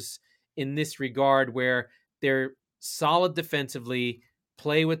Spurs in this regard, where they're solid defensively,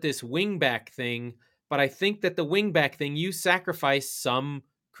 play with this wingback thing. But I think that the wingback thing, you sacrifice some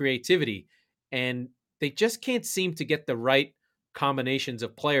creativity, and they just can't seem to get the right combinations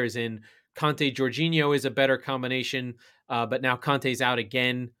of players in. Conte Jorginho is a better combination, but now Conte's out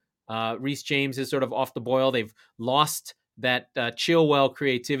again. Reece James is sort of off the boil. They've lost that Chilwell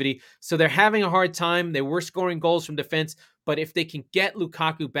creativity. So they're having a hard time. They were scoring goals from defense, but if they can get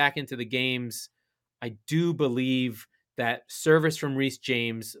Lukaku back into the games, I do believe that service from Reece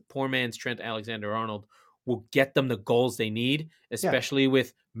James, poor man's Trent Alexander-Arnold, will get them the goals they need, Yeah. especially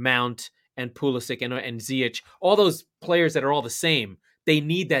with Mount and Pulisic and Ziyech, all those players that are all the same. They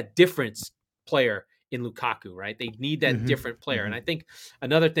need that difference player in Lukaku, right? They need that Mhm. different player. And I Mhm. think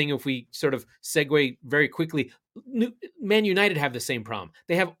another thing, if we sort of segue very quickly, Man United have the same problem.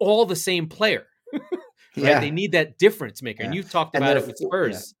 They have all the same player, right? They Yeah. need that difference maker. And Yeah. you've talked And about it with yeah.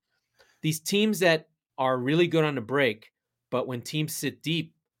 Spurs. These teams that are really good on the break, but when teams sit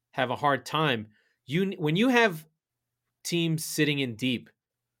deep, have a hard time. When you have teams sitting in deep,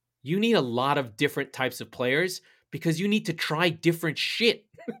 you need a lot of different types of players because you need to try different shit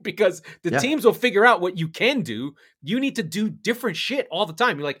because the Yeah. teams will figure out what you can do. You need to do different shit all the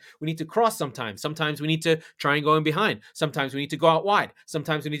time. You're like, we need to cross sometimes. Sometimes we need to try and go in behind. Sometimes we need to go out wide.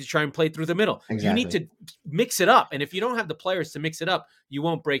 Sometimes we need to try and play through the middle. You need Exactly. to mix it up. And if you don't have the players to mix it up, you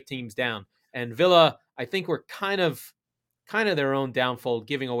won't break teams down. And Villa, I think we're kind of their own downfall,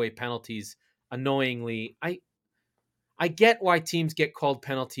 giving away penalties annoyingly. I get why teams get called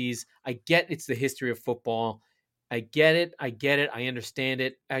penalties. I get it's the history of football. I get it. I get it. I understand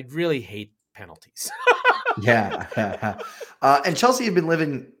it. I really hate penalties. Yeah. And Chelsea have been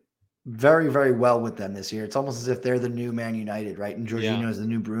living very, very well with them this year. It's almost as if they're the new Man United, right? And Yeah. Jorginho is the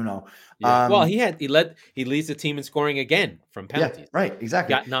new Bruno. Yeah. Well, he leads the team in scoring again from Yeah, penalties. right.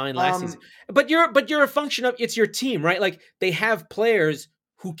 Exactly. Got 9 last season. Um, But you're a function of it's your team, right? Like they have players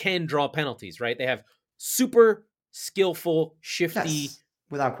who can draw penalties, right? They have super skillful, shifty, yes,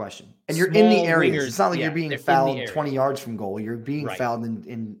 without question. And you're in the small areas. It's wingers. not like you're Yeah, being they're in the fouled 20 area. yards from goal. You're being Right. fouled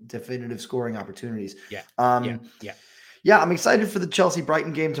in definitive scoring opportunities. Yeah. Yeah. Um, Yeah. Yeah, I'm excited for the Chelsea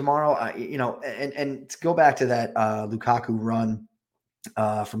Brighton game tomorrow. And to go back to that Lukaku run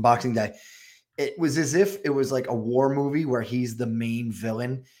from Boxing Day, it was as if it was like a war movie where he's the main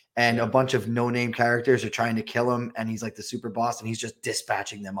villain and a bunch of no-name characters are trying to kill him, and he's like the super boss, and he's just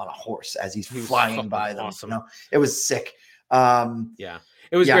dispatching them on a horse as he's flying by them. Awesome. You know, it was sick. Yeah,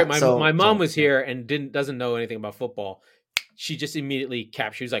 it was great. My mom was yeah. here and doesn't know anything about football. She just immediately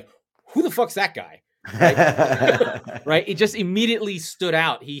captured. She was like, "Who the fuck's that guy?" Right? Right? It just immediately stood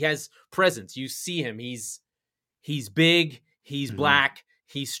out. He has presence. You see him. He's big. He's black.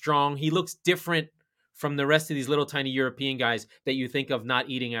 He's strong. He looks different from the rest of these little tiny European guys that you think of not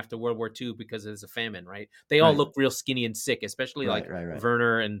eating after World War II because there's a famine, right? They all look real skinny and sick, especially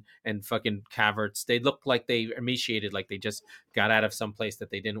Werner and fucking Caverts. They look like they emaciated, like they just got out of some place that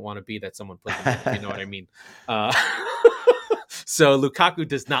they didn't want to be, that someone put them in, if you know what I mean. So Lukaku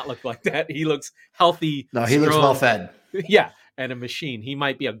does not look like that. He looks healthy. No, he looks well fed. Yeah, and a machine. He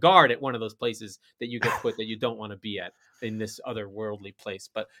might be a guard at one of those places that you get put that you don't want to be at in this otherworldly place.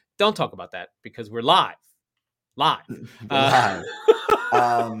 But don't talk about that because we're live. But no,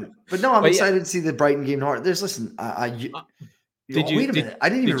 I'm excited to see the Brighton game tomorrow. Listen, wait a minute. I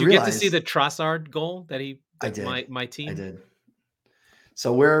didn't even realize. Did you get to see the Trossard goal that I did. My team? I did.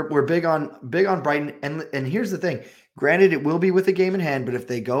 So we're big on Brighton, and here's the thing. Granted, it will be with a game in hand, but if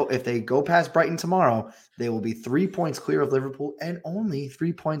they go past Brighton tomorrow, they will be 3 points clear of Liverpool and only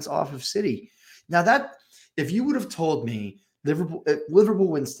 3 points off of City. Now that, if you would have told me Liverpool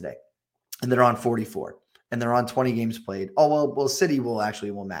wins today and they're on 44 and they're on 20 games played, well, City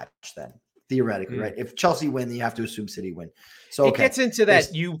will match then, theoretically, right? If Chelsea win, then you have to assume City win. So it gets into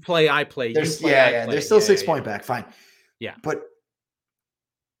that you play, I play. They're still 6 point back, fine. Yeah, but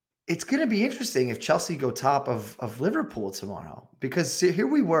it's going to be interesting if Chelsea go top of Liverpool tomorrow, because here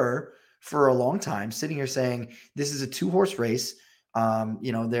we were for a long time sitting here saying this is a 2-horse race.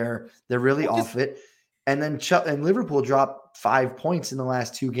 They're really off it, and then and Liverpool dropped 5 points in the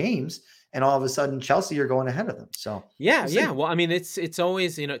last 2 games, and all of a sudden Chelsea are going ahead of them. So yeah. Well, I mean, it's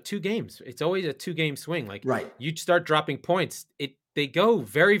always 2 games. It's always a 2-game swing. Like you start dropping points, they go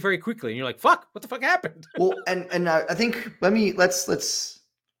very, very quickly, and you're like, "Fuck, what the fuck happened?" Well, and I think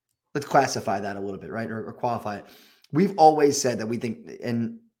let's classify that a little bit, right? Or qualify it. We've always said that we think,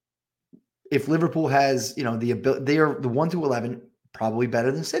 and if Liverpool has, the ability, they are the 1 to 11, probably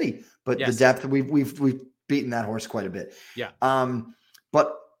better than City, but the depth, we've beaten that horse quite a bit. Yeah.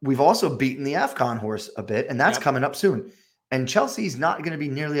 But we've also beaten the AFCON horse a bit, and that's coming up soon. And Chelsea's not going to be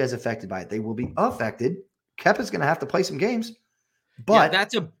nearly as affected by it. They will be affected. Kepa's going to have to play some games. But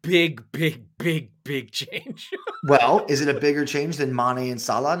that's a big, big, big, big change. Well, is it a bigger change than Mane and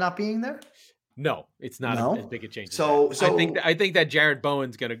Salah not being there? No, it's not as big a change. So I think that Jared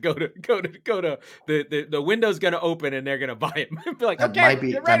Bowen's going to go to the window's going to open and they're going to buy him. Be like, that might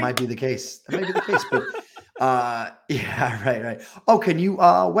be the case. That might be the case. But yeah, right. Oh, can you?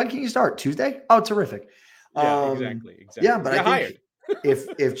 When can you start? Tuesday? Oh, terrific. Yeah, exactly. Yeah, but I think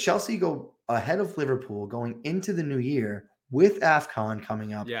if Chelsea go ahead of Liverpool going into the new year with AFCON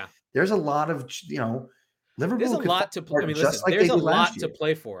coming up, there's a lot of Liverpool. There's a lot to play. I mean, listen, there's a lot to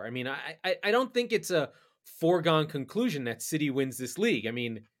play for. I mean, I don't think it's a foregone conclusion that City wins this league. I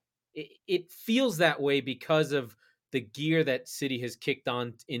mean, it feels that way because of the gear that City has kicked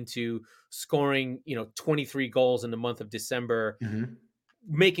on into, scoring 23 goals in the month of December,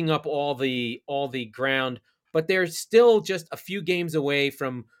 making up all the ground. But they're still just a few games away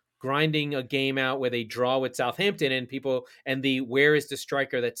from grinding a game out where they draw with Southampton, and the where is the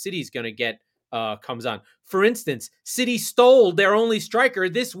striker that City's going to get comes on. For instance, City stole their only striker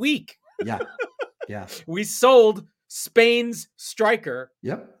this week. Yeah. We sold Spain's striker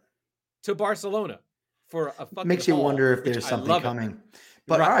to Barcelona for a fucking makes you wonder if there's something coming.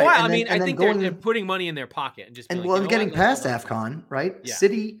 But all right, well, I think they're putting money in their pocket and just getting past AFCON, right? Yeah.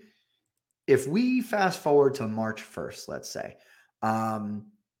 City, if we fast forward to March 1st, let's say, and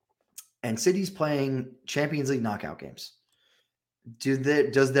City's playing Champions League knockout games,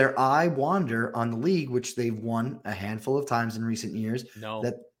 does their eye wander on the league, which they've won a handful of times in recent years? No.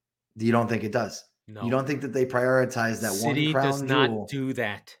 That you don't think it does? No. You don't think that they prioritize that City one crown jewel? City does not do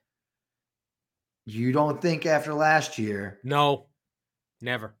that. You don't think after last year? No,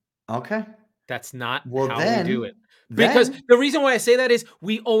 never. Okay. That's not how we do it. Then, because the reason why I say that is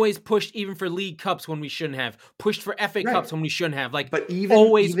we always pushed even for League Cups when we shouldn't have, pushed for FA Cups when we shouldn't have. Like, but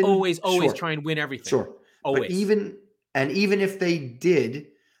always try and win everything. Sure. Always. But even if they did,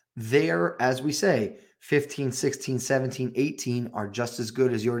 they're, as we say, 15, 16, 17, 18 are just as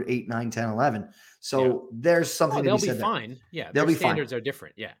good as your 8, 9, 10, 11. So there's something to be said. They'll be fine. Yeah. They'll be fine. Standards are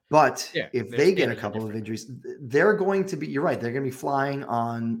different. Yeah. But if they get a couple of injuries, they're going to be, you're right, they're going to be flying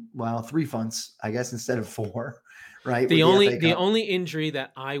on, 3 fronts, I guess, instead of 4, right? The With the FA the Cup. only injury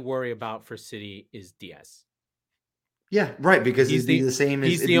that I worry about for City is Diaz. Yeah, right. Because He's it'd be the the same as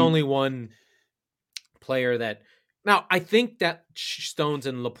he's it'd the be. only one player that now I think that Stones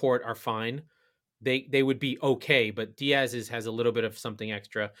and Laporte are fine. They would be okay, but Diaz has a little bit of something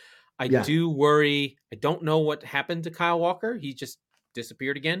extra. I Yeah. do worry. I don't know what happened to Kyle Walker. He just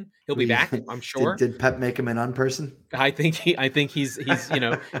disappeared again. He'll be back, I'm did sure. did Pep make him an unperson? I think he's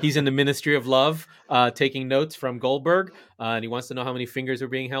he's in the Ministry of Love, taking notes from Goldberg, and he wants to know how many fingers are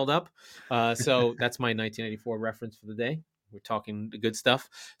being held up. So that's my 1984 reference for the day. We're talking the good stuff.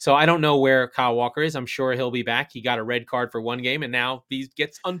 So I don't know where Kyle Walker is. I'm sure he'll be back. He got a red card for one game, and now he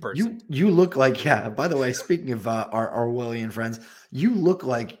gets unpersoned. You look like, yeah. By the way, speaking of our Orwellian friends, you look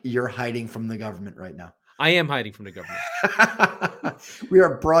like you're hiding from the government right now. I am hiding from the government. We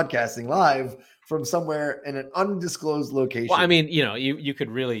are broadcasting live from somewhere in an undisclosed location. Well, I mean, you could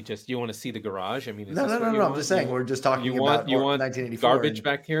really just you want to see the garage. I mean, is No, this no, what no, you no. I'm want? just saying we're just talking about you want 1984 garbage and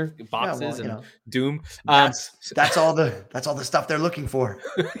back here, yeah, boxes well, and doom. that's all the stuff they're looking for.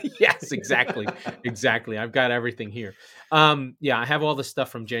 Yes, exactly. Exactly. I've got everything here. Yeah, I have all the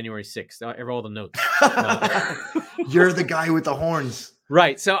stuff from January 6th. I have all the notes. You're the guy with the horns.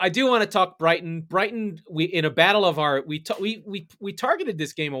 Right. So I do want to talk Brighton. Brighton, we in a battle of our we targeted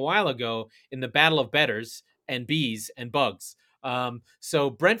this game a while ago in the battle of betters and bees and bugs. So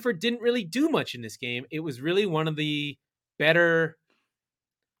Brentford didn't really do much in this game. It was really one of the better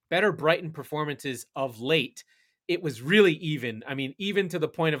Brighton performances of late. It was really even. I mean, even to the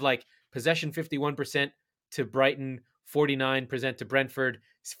point of like possession 51% to Brighton, 49% to Brentford,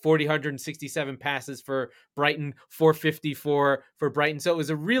 467 passes for Brighton, 454 for Brighton. So it was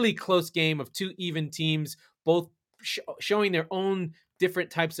a really close game of two even teams, both showing their own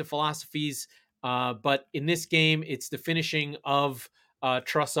different types of philosophies. But in this game, it's the finishing of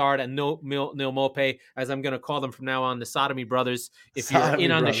Trossard and Neil Mope, as I'm going to call them from now on, the Sodomy Brothers. If you're in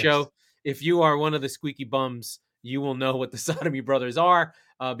Sodomy on the Brothers. show, if you are one of the squeaky bums, you will know what the Sodomy Brothers are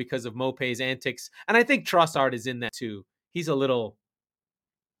because of Mope's antics. And I think Trossard is in that too. He's a little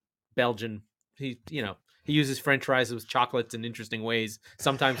Belgian. He uses French fries with chocolates in interesting ways,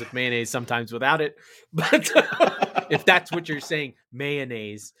 sometimes with mayonnaise, sometimes without it. But if that's what you're saying,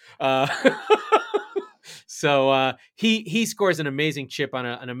 mayonnaise. So he scores an amazing chip on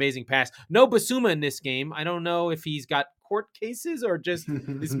an amazing pass. No Basuma in this game. I don't know if he's got court cases or just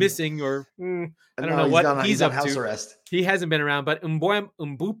is missing or I don't know what he's on up house to. arrest. He hasn't been around, but Mbuemo,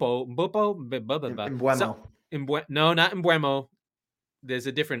 no, not Mbuemo. There's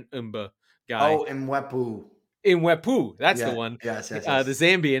a different guy. Oh, Mwepu. Mwepu, that's the Yeah. one. Yes. The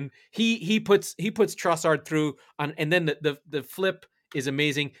Zambian. He puts Trossard through on, and then the flip is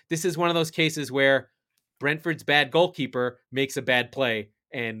amazing. This is one of those cases where Brentford's bad goalkeeper makes a bad play,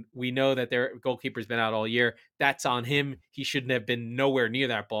 and we know that their goalkeeper's been out all year. That's on him. He shouldn't have been nowhere near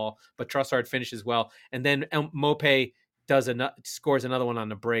that ball, but Trossard finishes well, and then Mope scores another one on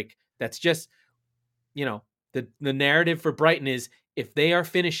the break. That's just the narrative for Brighton is if they are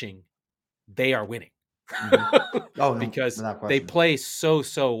finishing, they are winning. Mm-hmm. Oh, no, because they play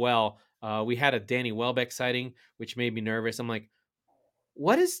so well. We had a Danny Welbeck sighting, which made me nervous. I'm like,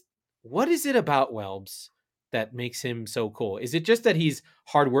 what is it about Welbs that makes him so cool? Is it just that he's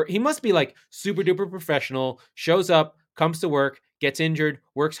hard work? He must be like super duper professional, shows up, comes to work, gets injured,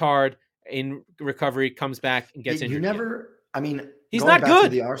 works hard in recovery, comes back and gets injured. I mean, he's not good. To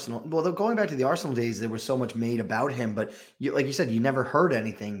the Arsenal. Well, going back to the Arsenal days, there was so much made about him, but like you said, you never heard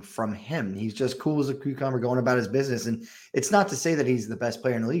anything from him. He's just cool as a cucumber going about his business. And it's not to say that he's the best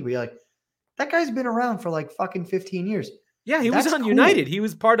player in the league, but you're like, that guy's been around for like fucking 15 years. Yeah, he was on United. He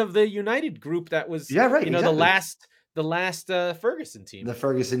was part of the United group that was, exactly. the last Ferguson team. The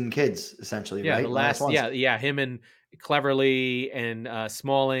Ferguson kids, essentially, yeah, right? The last him and Cleverly and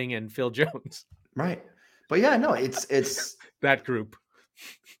Smalling and Phil Jones. Right. But yeah, no, it's that group.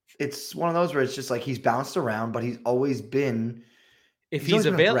 It's one of those where it's just like he's bounced around, but he's always been if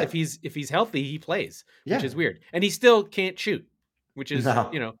he's healthy, he plays, which is weird. And he still can't shoot, which is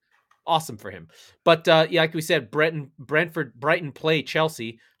awesome for him. But like we said, Brighton play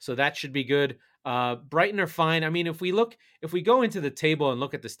Chelsea, so that should be good. Brighton are fine. I mean, if we go into the table and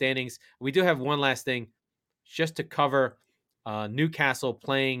look at the standings, we do have one last thing just to cover. Newcastle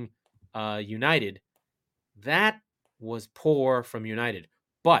playing United. That was poor from United.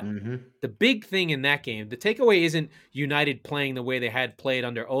 But the big thing in that game, the takeaway isn't United playing the way they had played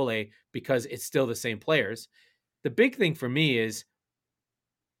under Ole because it's still the same players. The big thing for me is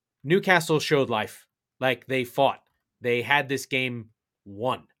Newcastle showed life. Like they fought. They had this game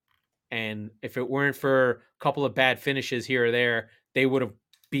won. And if it weren't for a couple of bad finishes here or there, they would have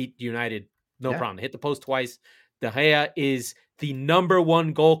beat United. No problem. They hit the post twice. De Gea is the number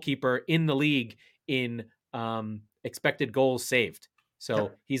one goalkeeper in the league in expected goals saved.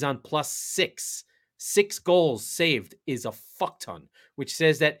 So he's on +6. 6 goals saved is a fuck ton, which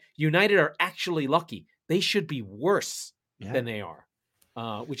says that United are actually lucky. They should be worse than they are,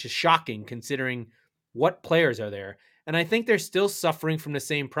 which is shocking considering what players are there. And I think they're still suffering from the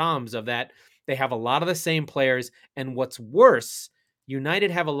same problems of that. They have a lot of the same players. And what's worse,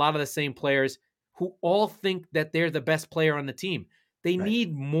 United have a lot of the same players who all think that they're the best player on the team. They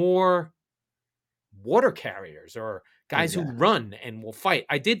need more water carriers or guys who run and will fight.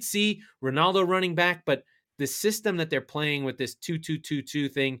 I did see Ronaldo running back, but the system that they're playing with this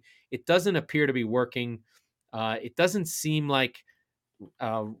 2-2-2-2 thing, it doesn't appear to be working. It doesn't seem like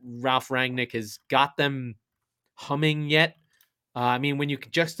Ralph Rangnick has got them humming yet. I mean, when you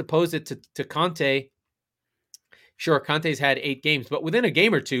juxtapose it to Conte, sure, Conte's had 8 games, but within a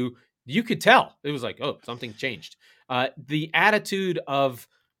game or two, you could tell it was like, oh, something changed. The attitude of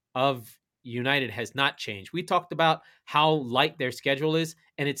United has not changed. We talked about how light their schedule is,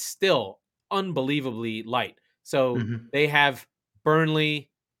 and it's still unbelievably light. So they have Burnley,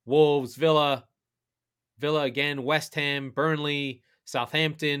 Wolves, Villa again, West Ham, Burnley,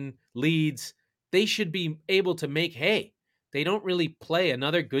 Southampton, Leeds. They should be able to make hay. They don't really play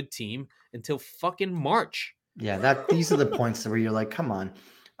another good team until fucking March. Yeah, these are the points where you're like, come on.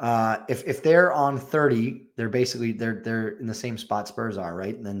 If they're on 30, they're basically they're in the same spot Spurs are,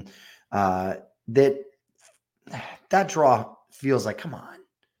 right? And then that draw feels like, come on.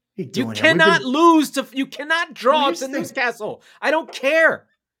 You cannot lose to you cannot draw to Newcastle. I don't care.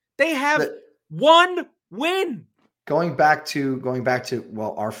 They have one win. Going back to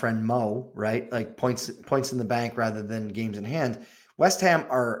well, our friend Mo, right? Like points in the bank rather than games in hand. West Ham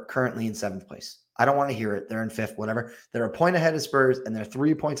are currently in 7th place. I don't want to hear it. They're in 5th, whatever. They're a point ahead of Spurs, and they're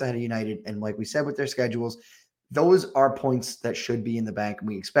 3 points ahead of United. And like we said with their schedules, those are points that should be in the bank.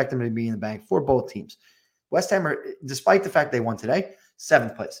 We expect them to be in the bank for both teams. West Ham are, despite the fact they won today,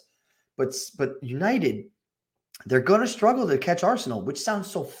 7th place. But United, they're going to struggle to catch Arsenal, which sounds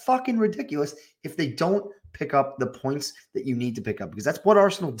so fucking ridiculous if they don't pick up the points that you need to pick up, because that's what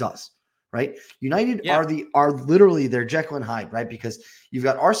Arsenal does. Right? United are literally their Jekyll and Hyde, right? Because you've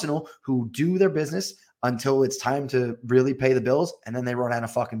got Arsenal who do their business until it's time to really pay the bills, and then they run out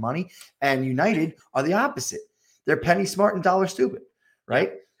of fucking money. And United are the opposite. They're penny smart and dollar stupid,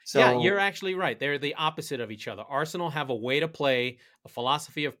 right? Yeah. So you're actually right. They're the opposite of each other. Arsenal have a way to play, a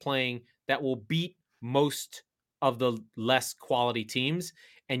philosophy of playing that will beat most of the less quality teams.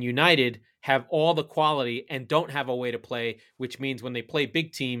 And United have all the quality and don't have a way to play, which means when they play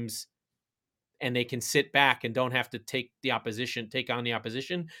big teams, and they can sit back and don't have to take on the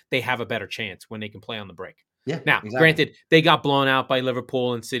opposition, they have a better chance when they can play on the break. Yeah. Now, granted, they got blown out by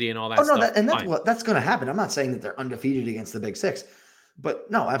Liverpool and City and all that stuff. That's going to happen. I'm not saying that they're undefeated against the Big Six, but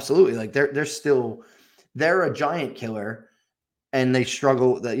no, absolutely. Like they're a giant killer, and they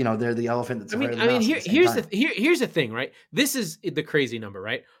struggle. That they're the elephant that's afraid of the mouse. Here's the thing, right? This is the crazy number,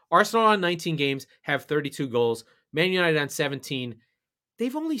 right? Arsenal on 19 games have 32 goals. Man United on 17.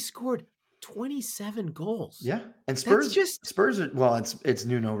 They've only scored 27 goals. Yeah. And Spurs are, well, it's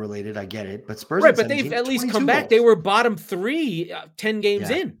Nuno related. I get it. But Spurs, right? But they've at least come back. Goals. They were bottom 3, 10 games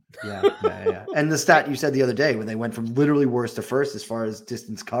in. Yeah. And the stat you said the other day when they went from literally worst to first as far as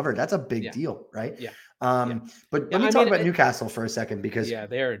distance covered, that's a big deal, right? Yeah. But let me talk about Newcastle for a second, because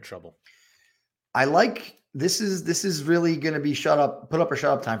they're in trouble. I like this is really going to be put up or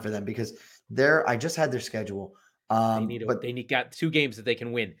shut up time for them, because I just had their schedule. They got 2 games that they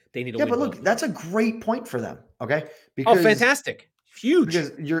can win. They need to win. Yeah, but look, that's a great point for them. Okay, fantastic, huge.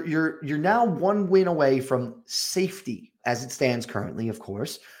 Because you're now 1 win away from safety as it stands currently, of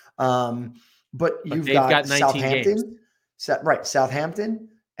course. But you've got 19 games. Southampton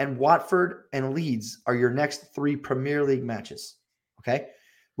and Watford and Leeds are your next 3 Premier League matches. Okay,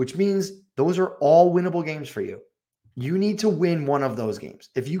 which means those are all winnable games for you. You need to win one of those games.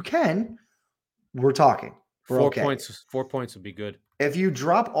 If you can, we're talking. 4 points. 4 points would be good. If you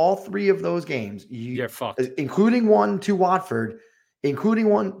drop all 3 of those games, you're fucked. Including 1 to Watford, including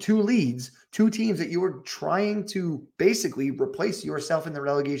 1 to Leeds, 2 teams that you were trying to basically replace yourself in the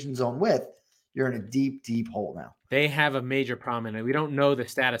relegation zone with, you're in a deep, deep hole now. They have a major problem, and we don't know the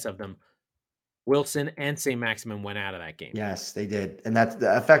status of them. Wilson and St. Maximin went out of that game. Yes, they did. And that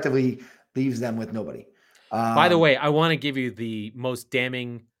effectively leaves them with nobody. By the way, I want to give you the most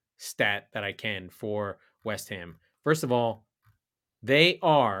damning stat that I can for West Ham. First of all, they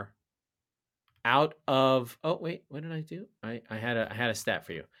are out of. Oh wait, what did I do? I had a stat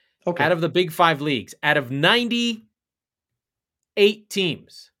for you. Okay. Out of the Big 5 leagues, out of 98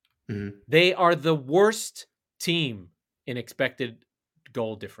 teams, they are the worst team in expected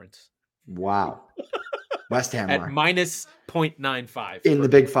goal difference. Wow. West Ham At are minus 0.95 in the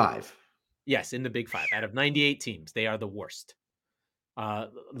Big Five. Yes, in the Big Five. Out of 98 teams, they are the worst.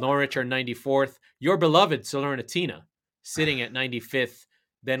 Norwich are 94th. Your beloved Salernitana sitting at 95th.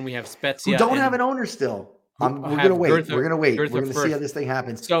 Then we have Who Spezia don't have and an owner still. who We're gonna have wait. We're gonna wait. We're Gertha gonna see how Firth. this thing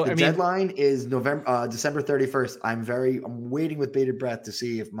happens. So, The deadline is December 31st. I'm waiting with bated breath to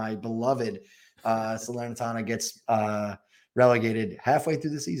see if my beloved Salernitana gets relegated halfway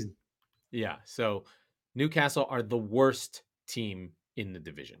through the season. Yeah. So Newcastle are the worst team in the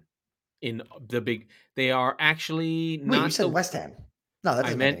division. In the big, they are actually not. Wait, you said West Ham. No, that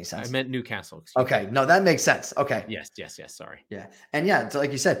doesn't make any sense. I meant Newcastle. Okay, no, that makes sense. Okay. Yes. Sorry. Yeah, and yeah, so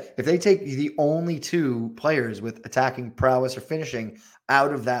like you said, if they take the only two players with attacking prowess or finishing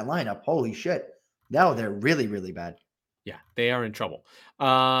out of that lineup, holy shit, now they're really, really bad. Yeah, they are in trouble.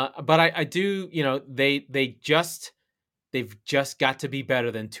 But I do, they've just got to be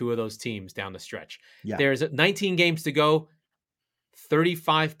better than two of those teams down the stretch. Yeah. There's 19 games to go.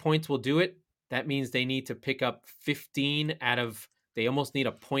 35 points will do it. That means they need to pick up 15 out of, they almost need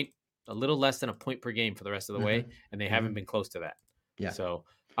a little less than a point per game for the rest of the way. And they haven't been close to that. Yeah. So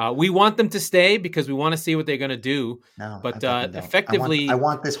we want them to stay because we want to see what they're going to do. No, but effectively, I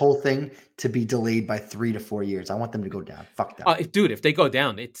want this whole thing to be delayed by 3 to 4 years. I want them to go down. Fuck that. Dude, if they go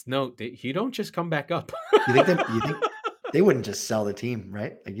down, you don't just come back up. You think they wouldn't just sell the team,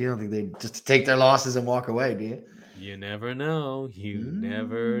 right? Like, you don't think they just take their losses and walk away, do you? You never know. You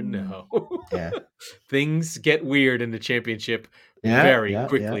never know. Yeah. Things get weird in the championship very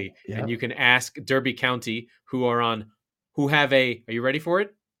quickly. Yeah. And you can ask Derby County, who have are you ready for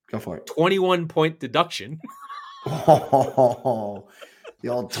it? Go for it. 21-point deduction. Oh, the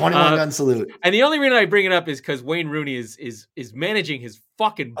old 21 gun salute. And the only reason I bring it up is because Wayne Rooney is managing his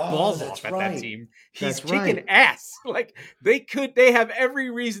fucking balls off at that team. He's kicking ass. Like they have every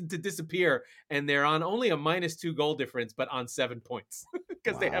reason to disappear, and they're on only a -2 goal difference, but on 7 points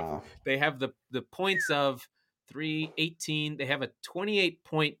because they have the points of 3-18. They have a 28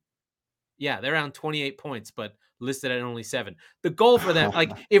 point. Yeah, they're on 28 points, but listed at only 7. The goal for them,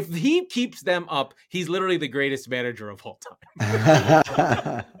 like if he keeps them up, he's literally the greatest manager of all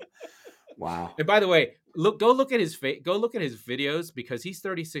time. Wow. And by the way, go look at his videos because he's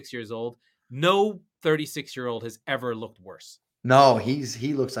 36 years old. No 36-year-old has ever looked worse. No,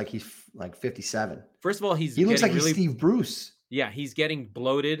 he looks like he's like 57. First of all, he looks like he's Steve Bruce. Yeah, he's getting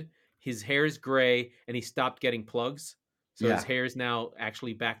bloated. His hair is gray, and he stopped getting plugs. So his hair is now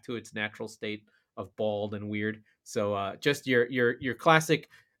actually back to its natural state of bald and weird. So just your classic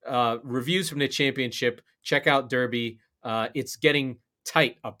reviews from the championship. Check out Derby. It's getting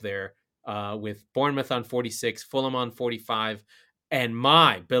tight up there with Bournemouth on 46, Fulham on 45, and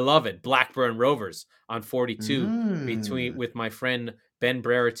my beloved Blackburn Rovers on 42 with my friend Ben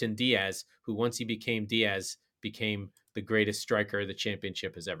Brereton Diaz, who once he became Diaz, became the greatest striker the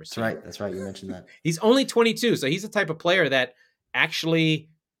championship has ever seen. That's right. You mentioned that. He's only 22, so he's the type of player that actually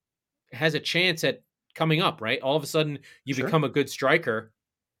has a chance at coming up, right? All of a sudden, you become a good striker,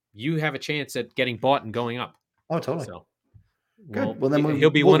 you have a chance at getting bought and going up. Oh, totally. So, good. Well, then he'll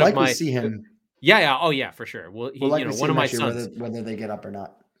be one of my. See him. Yeah. Oh, yeah, for sure. Well, one of my sons. Whether they get up or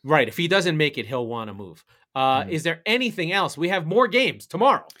not. Right. If he doesn't make it, he'll want to move. Is there anything else? We have more games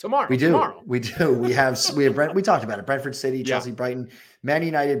tomorrow. We do. Tomorrow. We do. We talked about it. Brentford City, Chelsea, Brighton, Man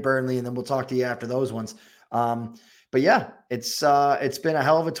United, Burnley, and then we'll talk to you after those ones. But yeah, it's been a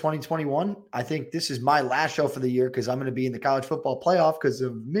hell of a 2021. I think this is my last show for the year because I'm going to be in the college football playoff because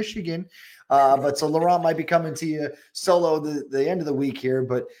of Michigan. But so Laurent might be coming to you solo the end of the week here.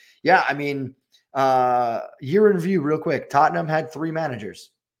 But yeah, I mean, year in review real quick. Tottenham had 3 managers.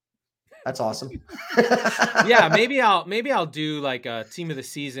 That's awesome. Yeah, maybe I'll do like a team of the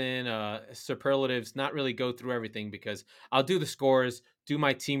season, superlatives, not really go through everything because I'll do the scores, do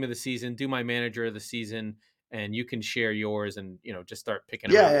my team of the season, do my manager of the season, and you can share yours and just start picking.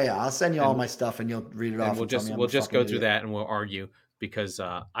 Yeah. I'll send you all my stuff and you'll read it off. We'll just go through that and we'll argue because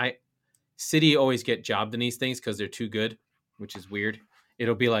City always get jobbed in these things because they're too good, which is weird.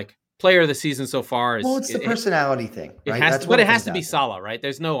 It'll be like player of the season so far is it's the personality thing. Right? It has to be Salah, right?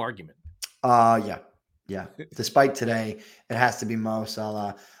 There's no argument. Yeah. Despite today, it has to be Mo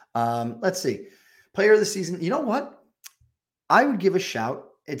Salah. Let's see. Player of the season. You know what? I would give a shout.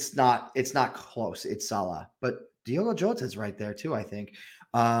 It's not close. It's Salah, but Diogo Jota is right there too. I think.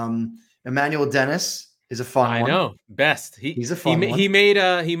 Emmanuel Dennis is a fun one. I know. Best. He's a fun one. He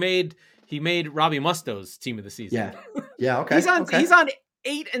made Robbie Musto's team of the season. Yeah. Okay. He's on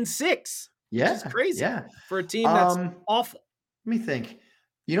 8 and 6. Yeah. Which is crazy. Yeah. For a team that's awful. Let me think.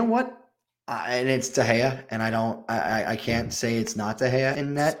 You know what? And it's De Gea, and I can't say it's not De Gea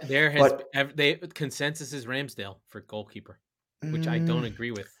in net. Consensus is Ramsdale for goalkeeper, which I don't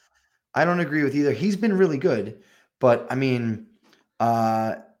agree with. I don't agree with either. He's been really good, but I mean,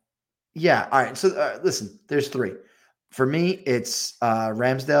 yeah. All right. So listen, there's three. For me, it's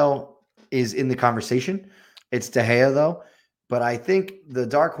Ramsdale is in the conversation. It's De Gea though, but I think the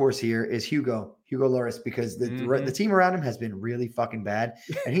dark horse here is Hugo Lloris, because the team around him has been really fucking bad.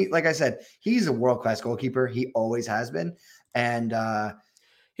 And he, like I said, he's a world-class goalkeeper. He always has been. And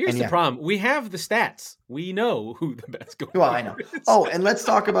here's the problem. We have the stats. We know who the best goalkeeper Well, I know. is. Oh, and let's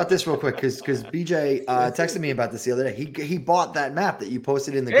talk about this real quick, because BJ texted me about this the other day. He bought that map that you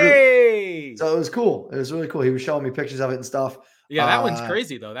posted in the group. Hey! So it was cool. It was really cool. He was showing me pictures of it and stuff. Yeah, that one's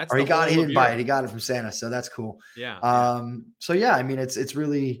crazy though. That's he didn't buy it. He got it from Santa, so that's cool. Yeah. So yeah, I mean, it's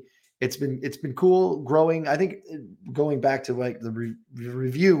really been cool growing. I think going back to like the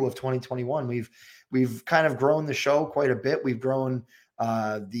review of 2021, we've kind of grown the show quite a bit. We've grown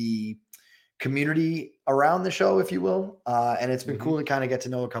the community around the show, if you will, and it's been cool to kind of get to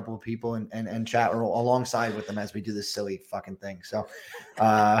know a couple of people and chat alongside with them as we do this silly fucking thing. So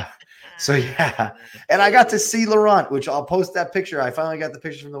yeah, and I got to see Laurent, which I'll post that picture. I finally got the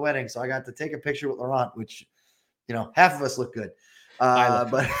picture from the wedding, so I got to take a picture with Laurent, which, you know, half of us look good. I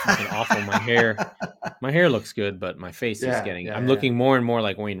look fucking awful. My hair looks good, but my face is getting. I'm looking more and more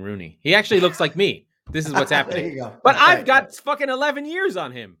like Wayne Rooney. He actually looks like me. This is what's happening. There you go. But I've got fucking 11 years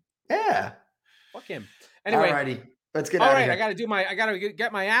on him. Yeah. Fuck him. Anyway. Alrighty. Let's get out of here. I gotta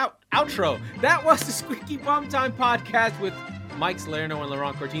get my outro. That was the Squeaky Bum Time podcast with Mike Salerno and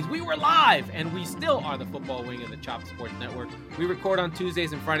Laurent Cortines. We were live, and we still are the football wing of the Chop Sports Network. We record on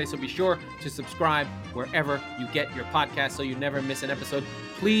Tuesdays and Fridays, so be sure to subscribe wherever you get your podcast so you never miss an episode.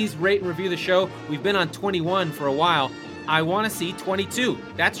 Please rate and review the show. We've been on 21 for a while. I want to see 22.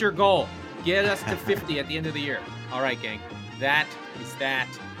 That's your goal. Get us to 50 at the end of the year. All right, gang. That is the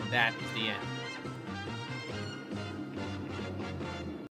end.